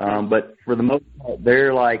 Mm-hmm. But for the most part,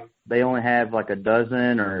 they only have like a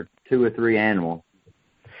dozen or 2 or 3 animals.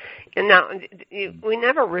 And now, we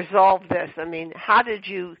never resolved this. I mean, how did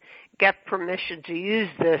you get permission to use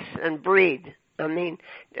this and breed? I mean,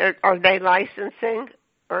 are they licensing,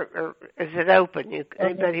 or is it open?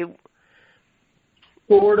 Anybody?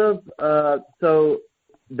 Sort of. So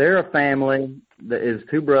they're a family that is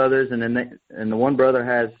 2 brothers, and then the one brother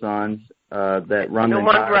has sons that run the entire farm.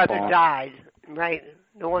 The one brother died, right?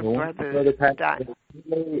 The one brother died.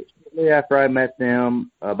 Shortly after I met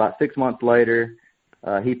them, about 6 months later,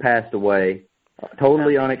 he passed away,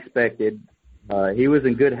 totally unexpected. He was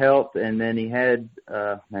in good health, and then he had,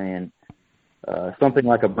 something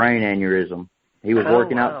like a brain aneurysm. He was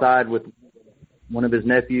working outside with one of his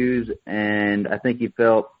nephews, and I think he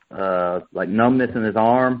felt like numbness in his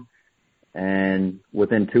arm, and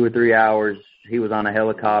within 2 or 3 hours, he was on a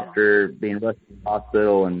helicopter being rushed to the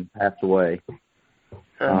hospital and passed away.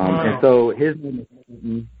 And so his name is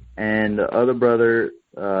Quentin, and the other brother,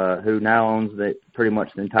 who now owns pretty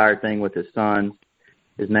much the entire thing with his sons,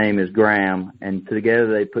 his name is Graham, and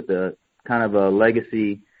together they put the kind of a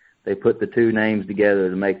legacy. They put the 2 names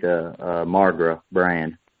together to make the Margra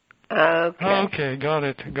brand. Okay, got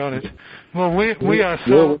it. Well, we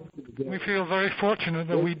feel very fortunate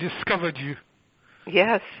that we discovered you.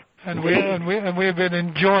 Yes. And we've been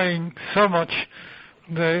enjoying so much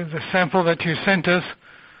the sample that you sent us.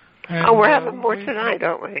 And, we're having more tonight,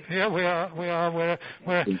 aren't we? Yeah, we are.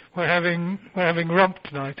 We're having rump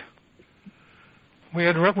tonight. We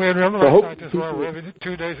had rump last night as well. We're having it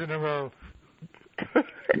 2 days in a row.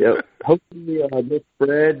 Yep. Hopefully this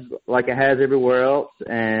spreads like it has everywhere else,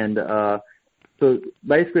 and so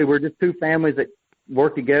basically we're just 2 families that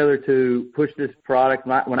work together to push this product.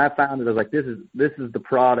 When I found it, I was like, this is the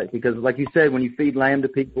product, because like you said, when you feed lamb to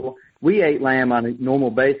people, we ate lamb on a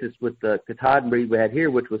normal basis with the Katahdin breed we had here,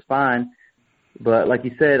 which was fine. But like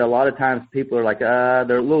you said, a lot of times people are like,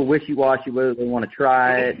 they're a little wishy-washy whether they want to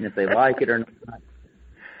try it and if they like it or not.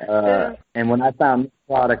 And when I found this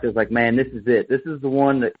product, I was like, man, this is it. This is the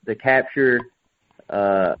one that capture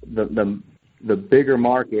the bigger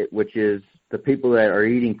market, which is the people that are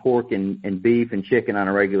eating pork and beef and chicken on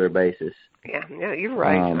a regular basis. Yeah, you're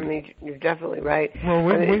right. I mean, you're definitely right. Well,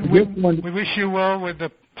 we wish you well with the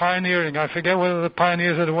pioneering. I forget whether the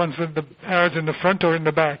pioneers are the ones with the arrows in the front or in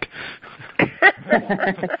the back.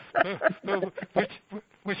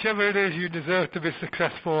 Whichever it is, you deserve to be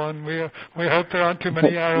successful, and we hope there aren't too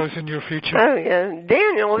many arrows in your future. Oh yeah,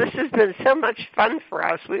 Daniel, this has been so much fun for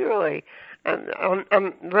us.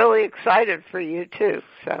 I'm really excited for you too.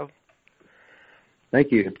 So.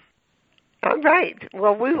 Thank you. All right.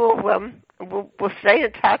 Well, we will. We'll stay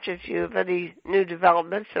in touch if you have any new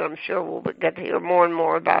developments, and I'm sure we'll get to hear more and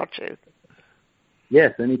more about you.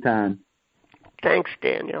 Yes, anytime. Thanks,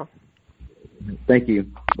 Daniel. Thank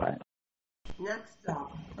you. Bye. Next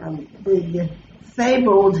up, the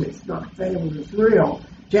fabled, it's not fabled, it's real,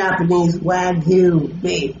 Japanese Wagyu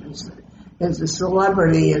beef is a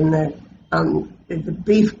celebrity in the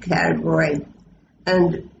beef category.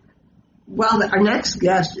 And, well, our next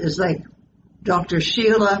guest is like Dr.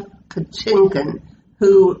 Sheila Patinkin,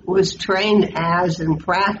 who was trained in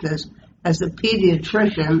practice as a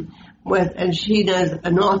pediatrician and she does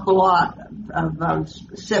an awful lot of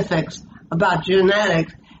specifics about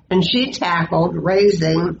genetics, and she tackled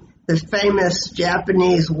raising the famous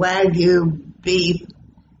Japanese Wagyu beef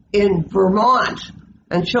in Vermont.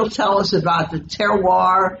 And she'll tell us about the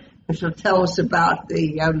terroir, and she'll tell us about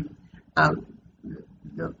the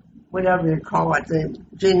whatever they call it, the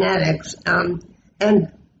genetics,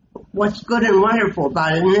 and what's good and wonderful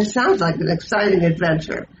about it. And it sounds like an exciting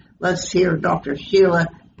adventure. Let's hear Dr. Sheila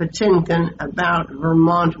Patinkin about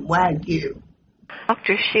Vermont Wagyu.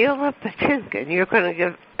 Dr. Sheila Patinkin, you're going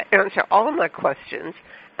to answer all my questions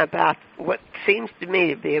about what seems to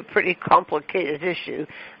me to be a pretty complicated issue,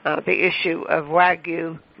 the issue of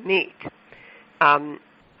Wagyu meat. And,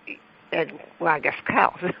 well, I guess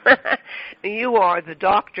cows. You are the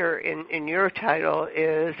doctor in your title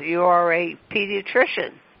is you are a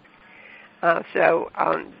pediatrician. So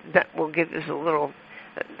that will give us a little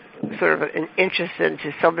sort of an interest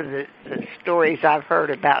into some of the stories I've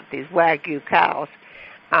heard about these Wagyu cows.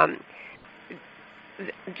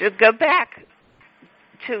 To go back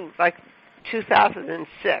to like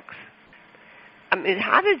 2006, I mean,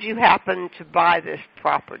 how did you happen to buy this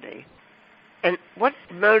property? And what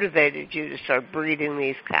motivated you to start breeding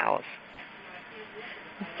these cows?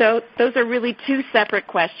 So those are really two separate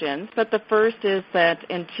questions, but the first is that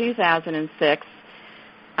in 2006,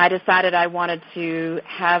 I decided I wanted to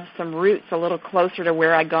have some roots a little closer to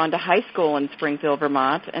where I'd gone to high school in Springfield,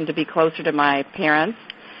 Vermont, and to be closer to my parents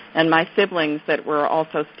and my siblings that were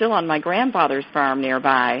also still on my grandfather's farm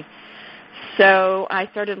nearby. So I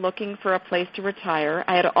started looking for a place to retire.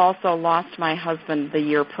 I had also lost my husband the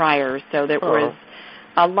year prior, so that was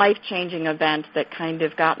a life-changing event that kind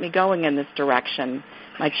of got me going in this direction.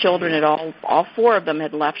 My children had all four of them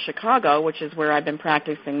had left Chicago, which is where I've been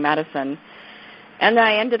practicing medicine. And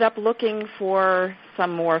I ended up looking for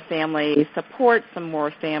some more family support, some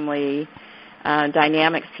more family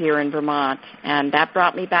dynamics here in Vermont. And that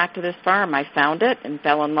brought me back to this farm. I found it and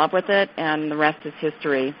fell in love with it, and the rest is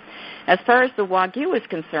history. As far as the Wagyu is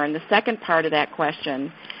concerned, the second part of that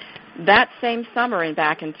question, that same summer and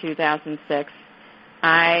back in 2006,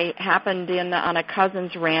 I happened on a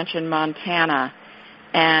cousin's ranch in Montana,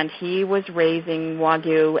 and he was raising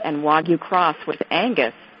Wagyu and Wagyu cross with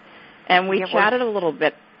Angus. And we chatted a little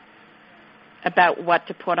bit about what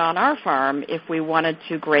to put on our farm if we wanted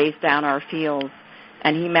to graze down our fields.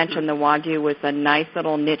 And he mentioned the Wagyu was a nice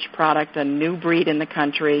little niche product, a new breed in the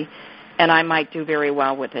country, and I might do very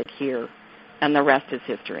well with it here. And the rest is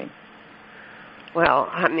history. Well,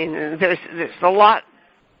 I mean, there's a lot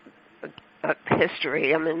of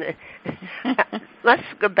history. I mean, let's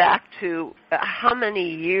go back to how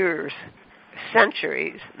many years,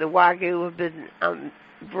 centuries, the Wagyu have been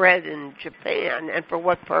bred in Japan, and for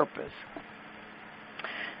what purpose?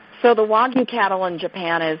 So the Wagyu cattle in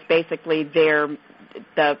Japan is basically the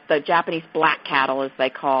Japanese black cattle, as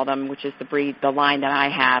they call them, which is the breed, the line that I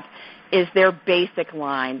have, is their basic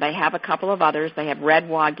line. They have a couple of others. They have red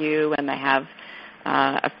Wagyu, and they have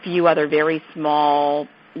a few other very small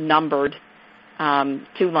numbered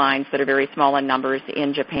two lines that are very small in numbers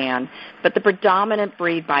in Japan. But the predominant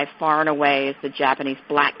breed by far and away is the Japanese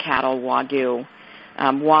black cattle Wagyu.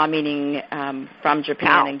 Wa meaning from Japan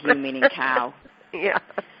cow. And Gyu meaning cow. Yeah,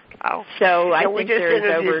 cow. So I we think just there's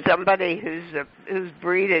interviewed somebody who's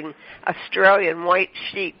breeding Australian white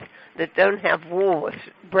sheep that don't have wool, it's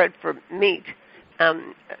bred for meat.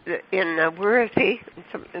 Where is he?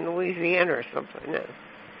 In Louisiana or something. No.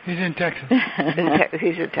 He's in Texas.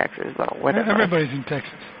 He's in Texas. Well, whatever. Everybody's in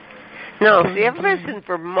Texas. No, see, everybody's in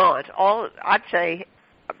Vermont. I'd say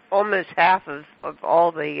almost half of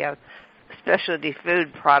all the specialty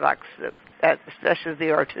food products, especially the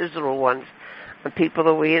artisanal ones, the people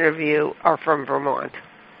that we interview are from Vermont.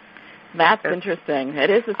 That's interesting. It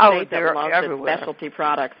is a state that loves its specialty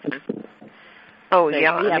products. We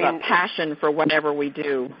have a passion for whatever we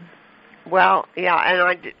do. Well, yeah,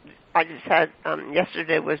 and I just had,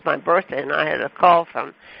 yesterday was my birthday, and I had a call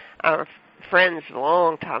from our friends,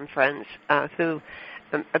 long-time friends, who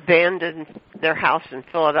abandoned their house in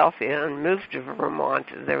Philadelphia and moved to Vermont.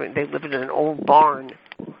 They live in an old barn.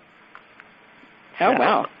 Oh,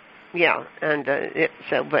 wow. Yeah, and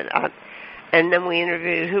and then we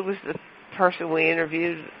interviewed, who was the person we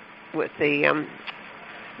interviewed with the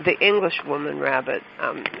English woman rabbit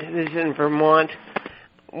who's in Vermont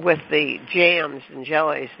with the jams and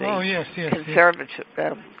jellies. Yes. Conservative.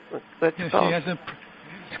 Yes,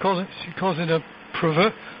 she calls it a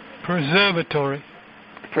preservatory.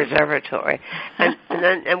 Preservatory,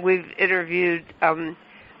 and we've interviewed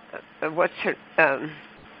what's her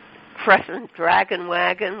Crescent Dragon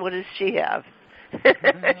Wagon. What does she have?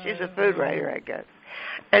 She's a food writer, I guess.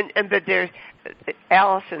 But there's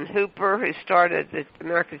Allison Hooper, who started the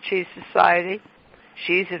American Cheese Society.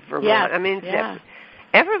 She's in Vermont. Yes, I mean,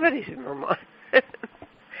 everybody's in Vermont.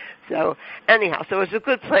 So anyhow, so it's a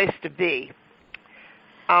good place to be.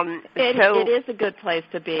 It is a good place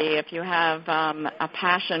to be if you have a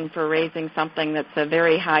passion for raising something that's a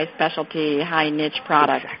very high specialty, high niche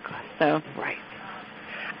product. Exactly. So right.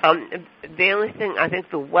 The only thing, I think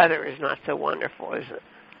the weather is not so wonderful, is it?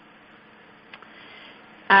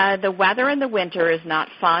 The weather in the winter is not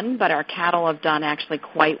fun, but our cattle have done actually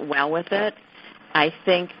quite well with it. I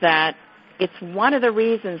think that it's one of the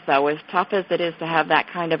reasons, though, as tough as it is to have that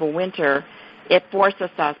kind of a winter, it forces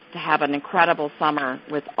us to have an incredible summer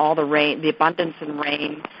with all the rain, the abundance in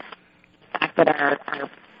rain, the fact that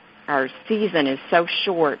our season is so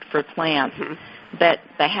short for plants that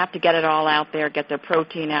they have to get it all out there, get their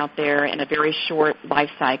protein out there in a very short life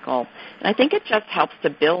cycle. And I think it just helps to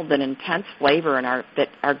build an intense flavor that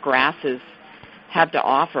our grasses have to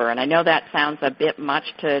offer. And I know that sounds a bit much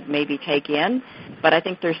to maybe take in, but I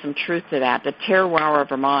think there's some truth to that. The terroir of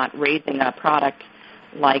Vermont, raising a product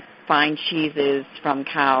like fine cheeses from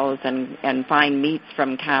cows and fine meats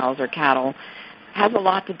from cows or cattle, has a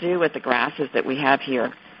lot to do with the grasses that we have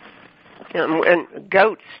here. And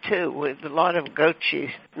goats, too. We have a lot of goat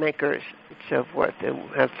cheese makers and so forth that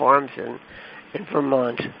have farms in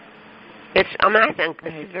Vermont. I think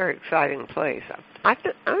it's a very exciting place. I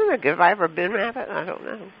don't know, have I ever been at it? I don't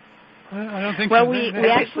know. I don't think well, so. we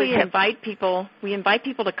actually invite people. We invite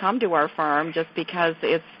people to come to our farm just because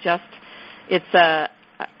it's a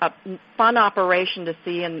fun operation to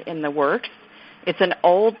see in the works. It's an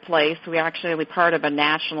old place. We're actually part of a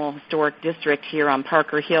National Historic District here on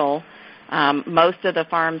Parker Hill. Most of the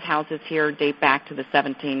farms houses here date back to the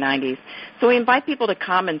 1790s. So we invite people to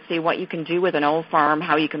come and see what you can do with an old farm,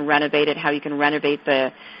 how you can renovate it, how you can renovate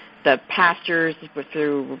the pastures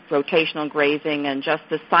through rotational grazing, and just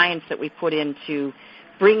the science that we put into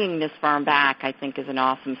bringing this farm back, I think, is an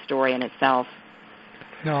awesome story in itself.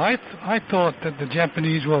 No, I thought that the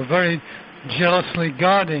Japanese were very jealously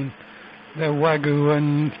guarding their Wagyu,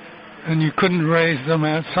 and you couldn't raise them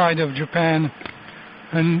outside of Japan.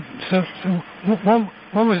 And so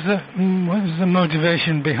what was the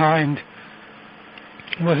motivation behind?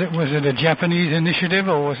 Was it a Japanese initiative,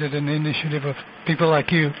 or was it an initiative of people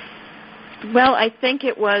like you? Well, I think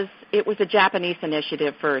it was a Japanese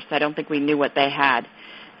initiative first. I don't think we knew what they had,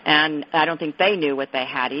 and I don't think they knew what they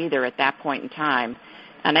had either at that point in time.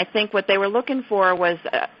 And I think what they were looking for was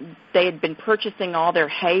they had been purchasing all their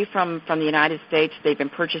hay from the United States. They'd been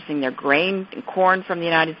purchasing their grain and corn from the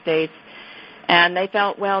United States. And they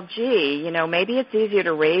felt, well, gee, maybe it's easier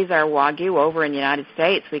to raise our Wagyu over in the United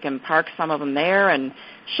States. We can park some of them there and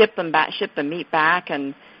ship the meat back.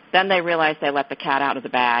 And then they realized they let the cat out of the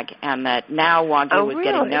bag, and that now Wagyu was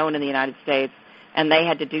getting known in the United States, and they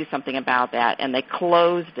had to do something about that, and they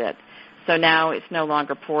closed it. So now it's no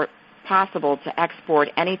longer possible to export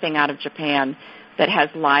anything out of Japan that has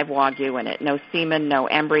live Wagyu in it. No semen, no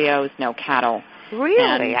embryos, no cattle.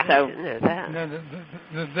 Really? I didn't know that.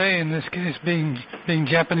 The they, in this case, being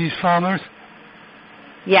Japanese farmers?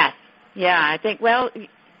 Yes. Yeah, I think, well,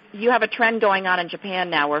 you have a trend going on in Japan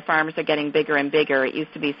now where farms are getting bigger and bigger. It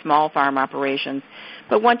used to be small farm operations.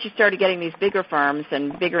 But once you started getting these bigger farms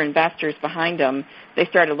and bigger investors behind them, they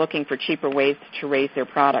started looking for cheaper ways to raise their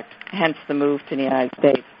product, hence the move to the United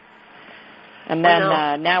States. And then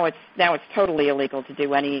now it's totally illegal to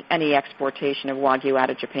do any exportation of Wagyu out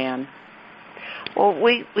of Japan. Well,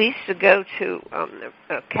 we used to go to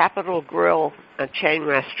a Capitol Grill, a chain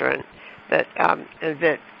restaurant, that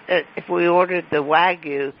if we ordered the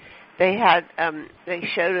Wagyu, they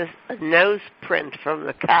showed us a nose print from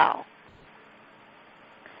the cow.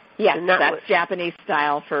 Yes, that's Japanese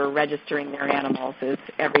style for registering their animals. Is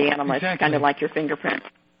every animal is kind of like your fingerprint.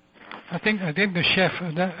 I think the chef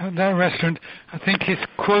of that restaurant, I think his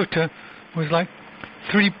quota was like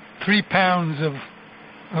 3 pounds of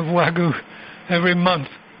Wagyu every month.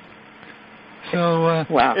 So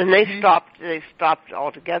wow. And they stopped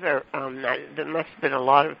altogether. There must have been a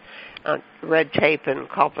lot of red tape and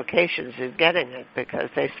complications in getting it because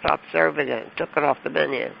they stopped serving it, took it off the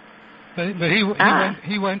menu. But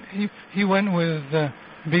he went with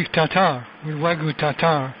beef tartare, with Wagyu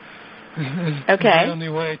tartare. Is the only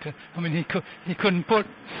way to. I mean, he couldn't put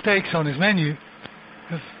steaks on his menu.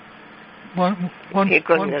 One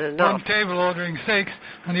table ordering steaks,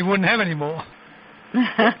 and he wouldn't have any more.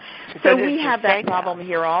 So we have that problem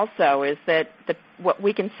here also, is that what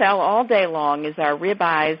we can sell all day long is our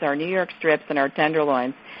ribeyes, our New York strips, and our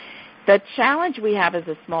tenderloins. The challenge we have as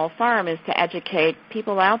a small farm is to educate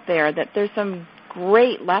people out there that there's some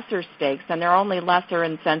great lesser steaks, and they're only lesser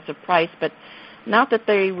in sense of price, but not that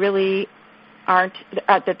they really aren't,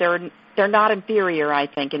 that they're not inferior, I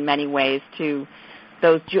think, in many ways to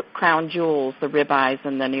those crown jewels, the ribeyes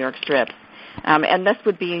and the New York strips. And this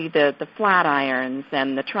would be the flat irons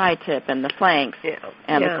and the tri-tip and the flanks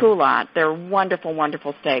and the culotte. They're wonderful,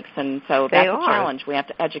 wonderful steaks, and so that's a challenge. We have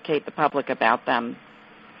to educate the public about them.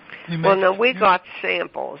 Well, no, we got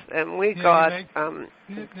samples, and we got 1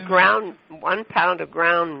 pound of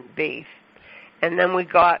ground beef, and then we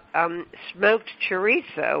got smoked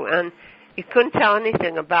chorizo, and you couldn't tell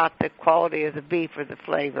anything about the quality of the beef or the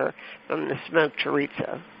flavor from the smoked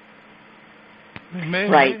chorizo.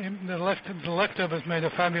 Right. The leftovers made a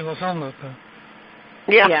fabulous omelet, though.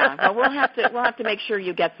 Yeah. Well, we'll have to make sure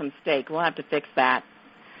you get some steak. We'll have to fix that.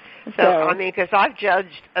 So I mean, because I've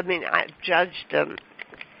judged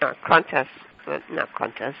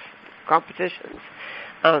competitions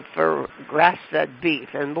for grass-fed beef,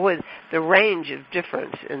 and boy, the range of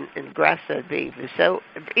difference in grass-fed beef is so,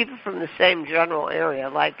 even from the same general area,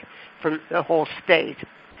 like from the whole state,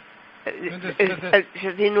 It's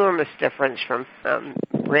an enormous difference from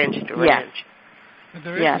ranch to ranch.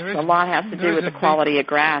 Yes, a lot has to do with the quality of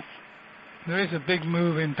grass. There is a big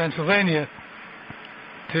move in Pennsylvania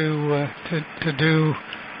to do,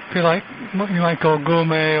 if you like, what you might call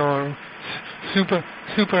gourmet or super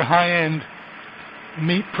high-end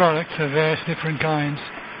meat products of various different kinds.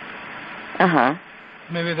 Uh-huh.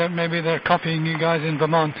 Maybe they're copying you guys in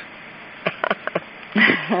Vermont.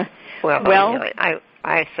 Well,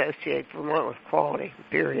 I associate Vermont with quality,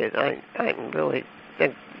 period. I really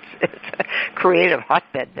think it's a creative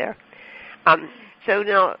hotbed there. So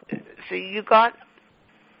you got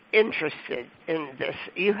interested in this.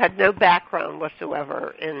 You had no background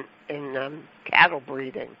whatsoever in cattle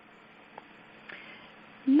breeding.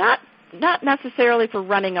 Not necessarily for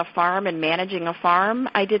running a farm and managing a farm.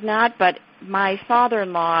 I did not, but my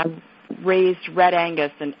father-in-law raised Red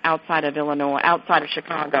Angus outside of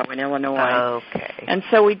Chicago in Illinois. Okay. And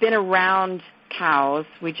so we've been around cows.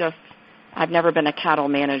 I've never been a cattle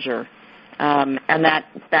manager, and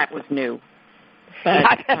that was new.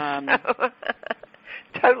 But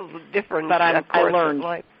totally different. But I learned,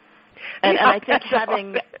 and I think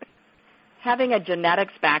having a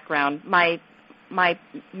genetics background, my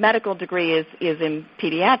medical degree is in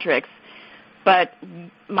pediatrics, but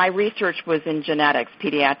my research was in genetics,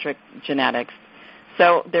 pediatric genetics.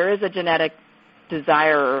 So there is a genetic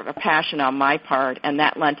desire or a passion on my part, and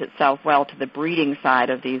that lent itself well to the breeding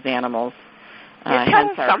side of these animals. Tell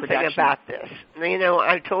us something about this.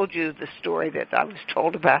 I told you the story that I was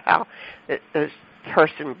told about how this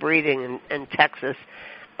person breeding in Texas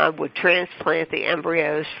would transplant the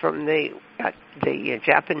embryos from the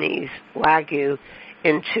Japanese Wagyu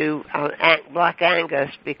into Black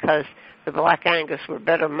Angus because the Black Angus were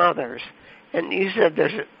better mothers. And you said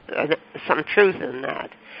there's some truth in that.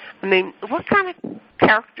 I mean, what kind of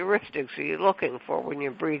characteristics are you looking for when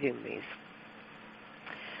you're breeding these?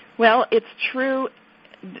 Well, it's true.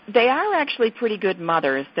 They are actually pretty good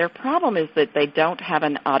mothers. Their problem is that they don't have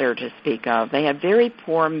an udder to speak of. They have very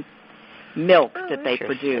poor milk that they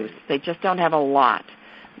produce. They just don't have a lot.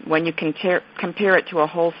 When you compare it to a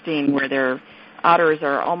Holstein where their udders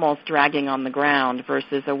are almost dragging on the ground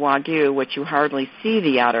versus a Wagyu, which you hardly see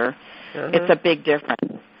the udder, it's a big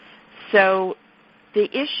difference. So the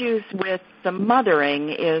issues with the mothering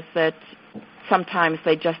is that sometimes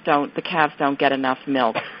the calves don't get enough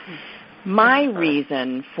milk. My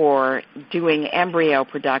reason for doing embryo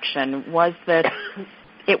production was that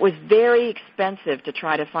it was very expensive to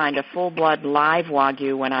try to find a full-blood live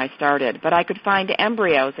Wagyu when I started, but I could find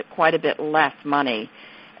embryos at quite a bit less money.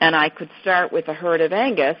 And I could start with a herd of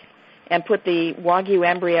Angus and put the Wagyu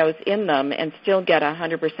embryos in them and still get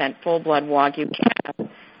 100% full-blood Wagyu calf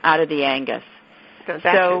out of the Angus. That's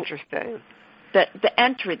interesting.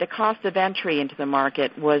 The cost of entry into the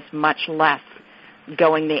market was much less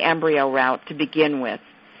going the embryo route to begin with.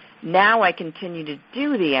 Now I continue to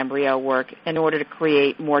do the embryo work in order to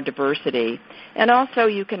create more diversity. And also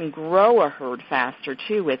you can grow a herd faster,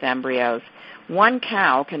 too, with embryos. One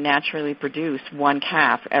cow can naturally produce one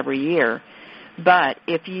calf every year. But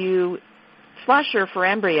if you flush her for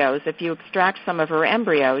embryos, if you extract some of her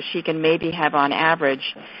embryos, she can maybe have on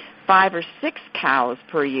average 5 or 6 calves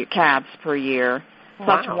per year, calves per year,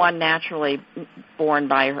 plus one naturally born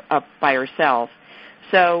by herself.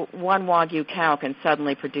 So one Wagyu cow can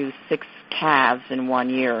suddenly produce 6 calves in 1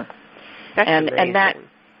 year. And that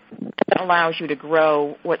allows you to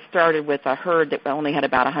grow what started with a herd that only had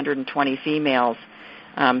about 120 females.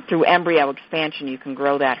 Through embryo expansion, you can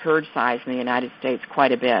grow that herd size in the United States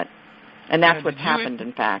quite a bit. And that's what's happened,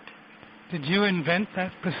 in fact. Did you invent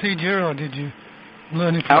that procedure, or did you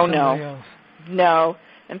learn it from somebody else? No.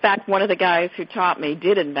 In fact, one of the guys who taught me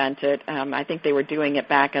did invent it. I think they were doing it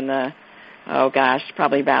back in the,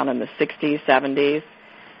 probably about in the 60s, 70s.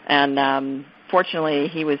 And fortunately,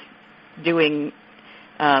 he was doing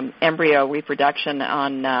embryo reproduction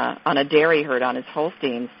on a dairy herd on his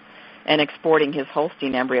Holsteins and exporting his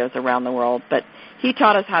Holstein embryos around the world. But he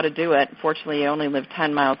taught us how to do it. Fortunately, he only lived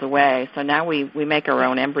 10 miles away. So now we make our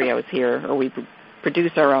own embryos here, or we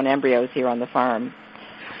produce our own embryos here on the farm.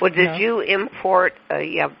 Well, did you import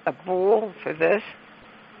a bull for this?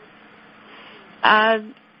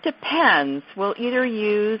 Depends. We'll either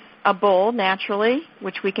use a bull naturally,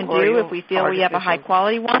 which we can do if we feel we have a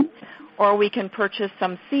high-quality one, or we can purchase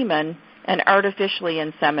some semen and artificially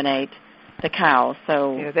inseminate the cow.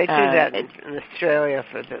 So they do that in Australia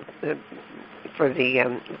for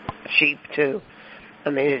the sheep too. I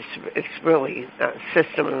mean, it's really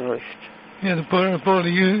systemless. Yeah, the bull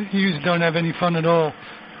you use don't have any fun at all.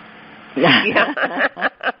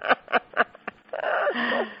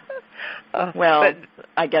 Well,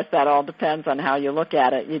 I guess that all depends on how you look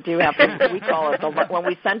at it. You do have to, we call it, when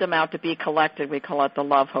we send them out to be collected, we call it the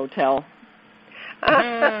Love Hotel.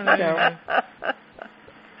 There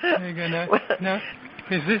you go. Now,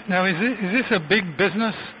 is this a big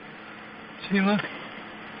business, Sheila?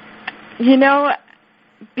 You know,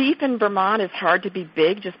 beef in Vermont is hard to be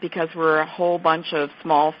big just because we're a whole bunch of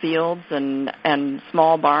small fields and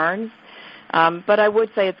small barns. But I would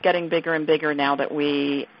say it's getting bigger and bigger now that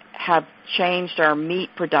we have changed our meat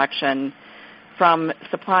production from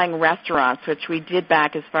supplying restaurants, which we did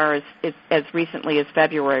back as far as recently as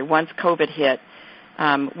February. Once COVID hit,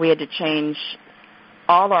 we had to change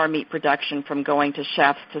all our meat production from going to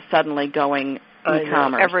chefs to suddenly going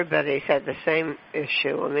e-commerce. Everybody's had the same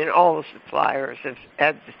issue. I mean, all the suppliers have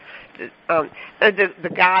had.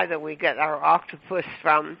 The guy that we get our octopus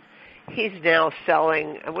from, he's now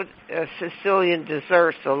selling Sicilian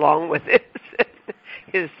desserts along with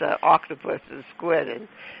his octopus and squid,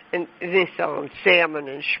 and he's selling salmon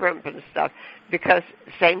and shrimp and stuff because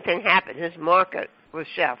the same thing happened. His market was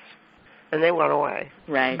chefs, and they went away.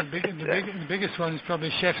 Right. The biggest one is probably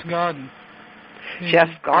Chef's Garden.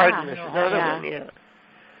 Chef's Garden is another one, yeah.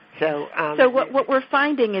 So what we're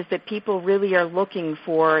finding is that people really are looking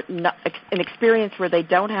for an experience where they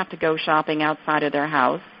don't have to go shopping outside of their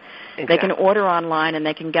house. Exactly. They can order online and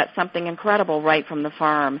they can get something incredible right from the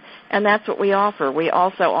farm. And that's what we offer. We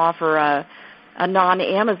also offer a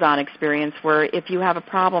non-Amazon experience where if you have a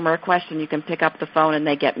problem or a question, you can pick up the phone and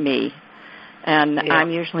they get me. And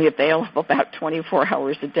I'm usually available about 24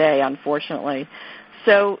 hours a day, unfortunately.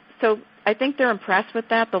 So I think they're impressed with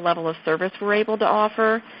that, the level of service we're able to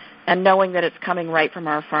offer, and knowing that it's coming right from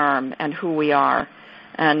our farm and who we are.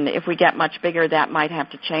 And if we get much bigger, that might have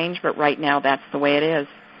to change, but right now that's the way it is.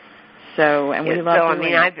 So, and we love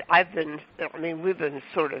doing it. We've been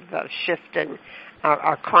sort of shifting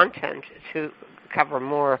our content to cover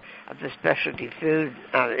more of the specialty food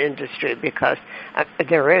industry because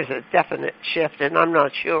there is a definite shift, and I'm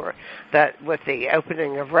not sure that with the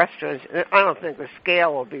opening of restaurants, I don't think the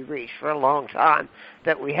scale will be reached for a long time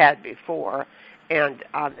that we had before, and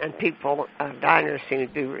people, diners seem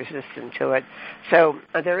to be resistant to it. So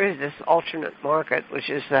there is this alternate market, which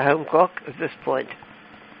is the home cook at this point.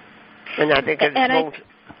 And I think it's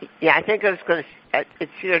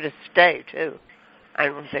here to stay too. I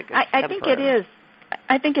don't think it's I think it is.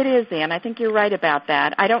 I think it is, Ann. I think you're right about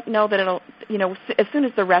that. I don't know that it'll, as soon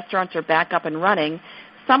as the restaurants are back up and running,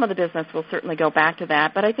 some of the business will certainly go back to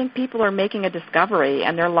that. But I think people are making a discovery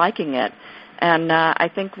and they're liking it. And I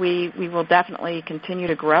think we will definitely continue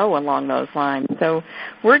to grow along those lines. So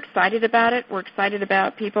we're excited about it. We're excited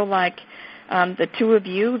about people like the two of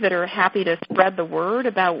you that are happy to spread the word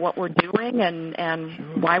about what we're doing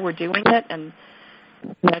and why we're doing it. And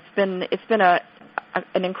it's been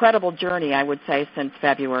an incredible journey, I would say, since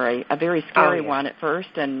February. A very scary one at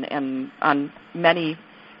first, and on many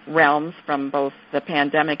realms, from both the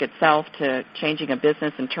pandemic itself to changing a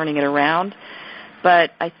business and turning it around.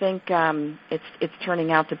 But I think it's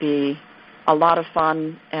turning out to be a lot of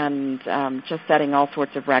fun and just setting all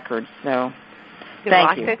sorts of records. So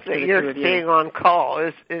thank you. I think that you're being on call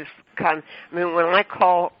is kind of, when I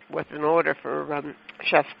call with an order for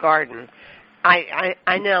Chef's Garden, I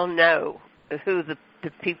now know who the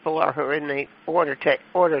people are who are in the order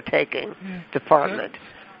taking department,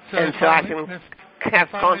 and so I can have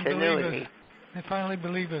continuity. They finally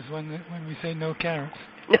believe us when we say no carrots.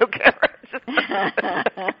 No carrots.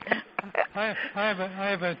 I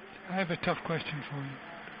have a tough question for you.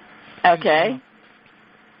 Okay.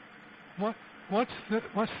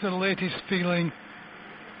 What's the latest feeling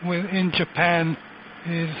in Japan?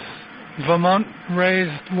 Is Vermont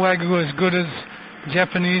raised Wagyu as good as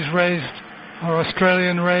Japanese raised or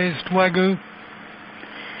Australian raised Wagyu?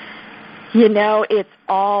 It's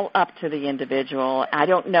all up to the individual. I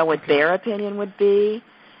don't know what their opinion would be,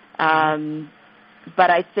 but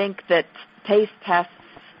I think that taste tests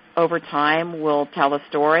over time will tell a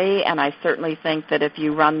story, and I certainly think that if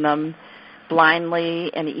you run them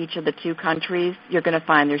blindly in each of the two countries, you're going to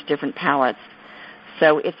find there's different palates.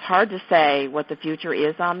 So it's hard to say what the future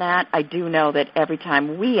is on that. I do know that every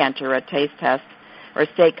time we enter a taste test or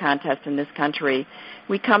a steak contest in this country,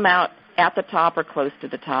 we come out at the top or close to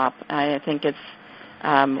the top. I think it's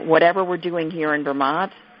whatever we're doing here in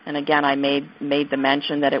Vermont, and again, I made the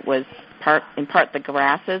mention that it was in part the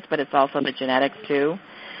grasses, but it's also the genetics too.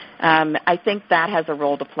 I think that has a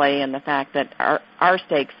role to play in the fact that our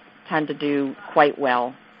steaks tend to do quite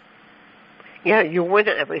well. Yeah, you win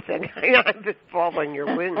everything. I've been following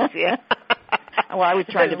your wins, yeah. Well, I was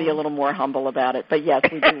trying to be a little more humble about it, but yes,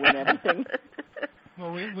 we do win everything.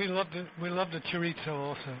 Well, we love the chorizo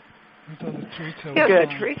also. We thought the treats are good.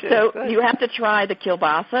 So you have to try the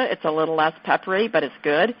kielbasa. It's a little less peppery, but it's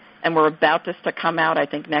good. And we're about to come out, I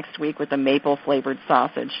think, next week with a maple-flavored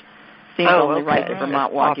sausage. Seems only right that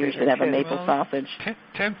Vermont Wagyu should have a maple sausage.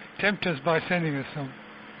 Tempt us by sending us some.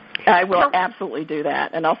 I will absolutely do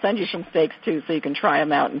that. And I'll send you some steaks, too, so you can try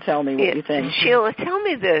them out and tell me what you think. Sheila, tell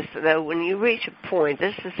me this, though. When you reach a point,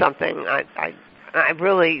 this is something I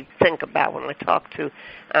really think about when I talk to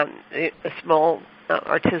small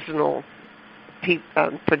artisanal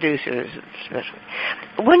producers, especially.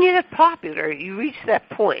 When you get popular, you reach that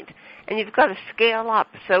point, and you've got to scale up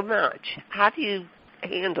so much. How do you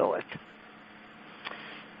handle it?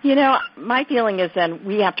 You know, my feeling is then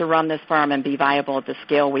we have to run this farm and be viable at the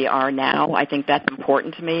scale we are now. I think that's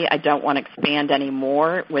important to me. I don't want to expand any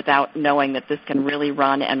more without knowing that this can really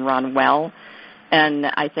run and run well. And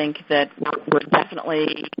I think that we're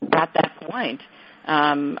definitely at that point.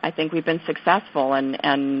 I think we've been successful,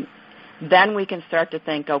 and then we can start to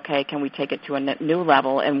think, okay, can we take it to a new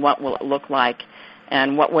level, and what will it look like,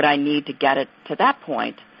 and what would I need to get it to that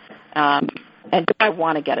point? And do I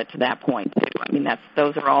want to get it to that point, too? I mean,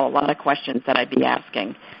 those are all a lot of questions that I'd be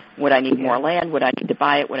asking. Would I need more land? Would I need to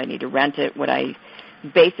buy it? Would I need to rent it? Would I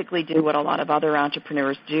basically do what a lot of other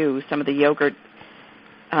entrepreneurs do? Some of the yogurt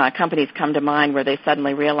companies come to mind where they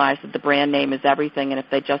suddenly realize that the brand name is everything, and if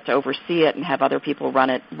they just oversee it and have other people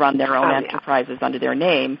run their own enterprises under their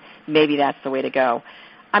name, maybe that's the way to go.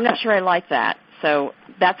 I'm not sure I like that. So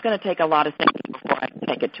that's going to take a lot of thinking before I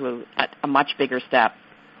take it to a much bigger step.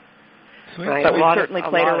 Right. But we certainly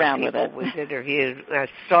played around with it. We've interviewed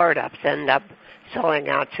startups end up selling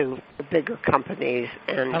out to the bigger companies.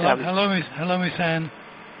 And hello, Miss Anne.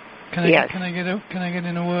 Can I get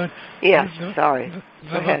in a word? Yes. Sorry.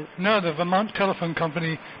 Go ahead. No, the Vermont Telephone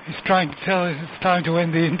Company is trying to tell us it's time to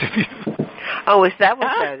end the interview. Oh, is that what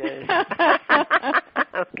that is?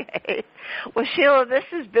 Okay. Well, Sheila, this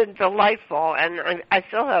has been delightful, and I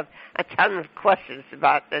still have a ton of questions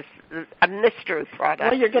about this, a mystery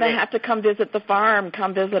product. Well, you're going to have to come visit the farm.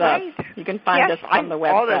 Come visit us. You can find us on the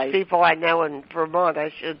website. All those people I know in Vermont,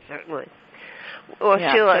 I should certainly. Well,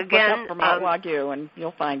 Sheila, again, Vermont Wagyu, and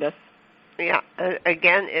you'll find us. Yeah.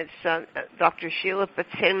 Again, it's Dr. Sheila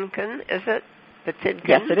Patinkin, is it? Patinkin?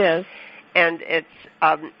 Yes, it is. And it's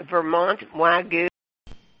Vermont Wagyu.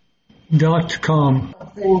 .com.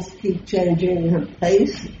 Things keep changing in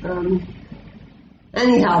pace.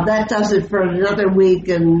 Anyhow, that does it for another week,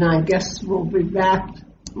 and I guess we'll be back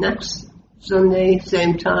next Sunday,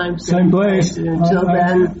 same time, same place. Until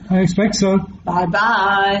then, I expect so.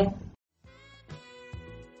 Bye-bye.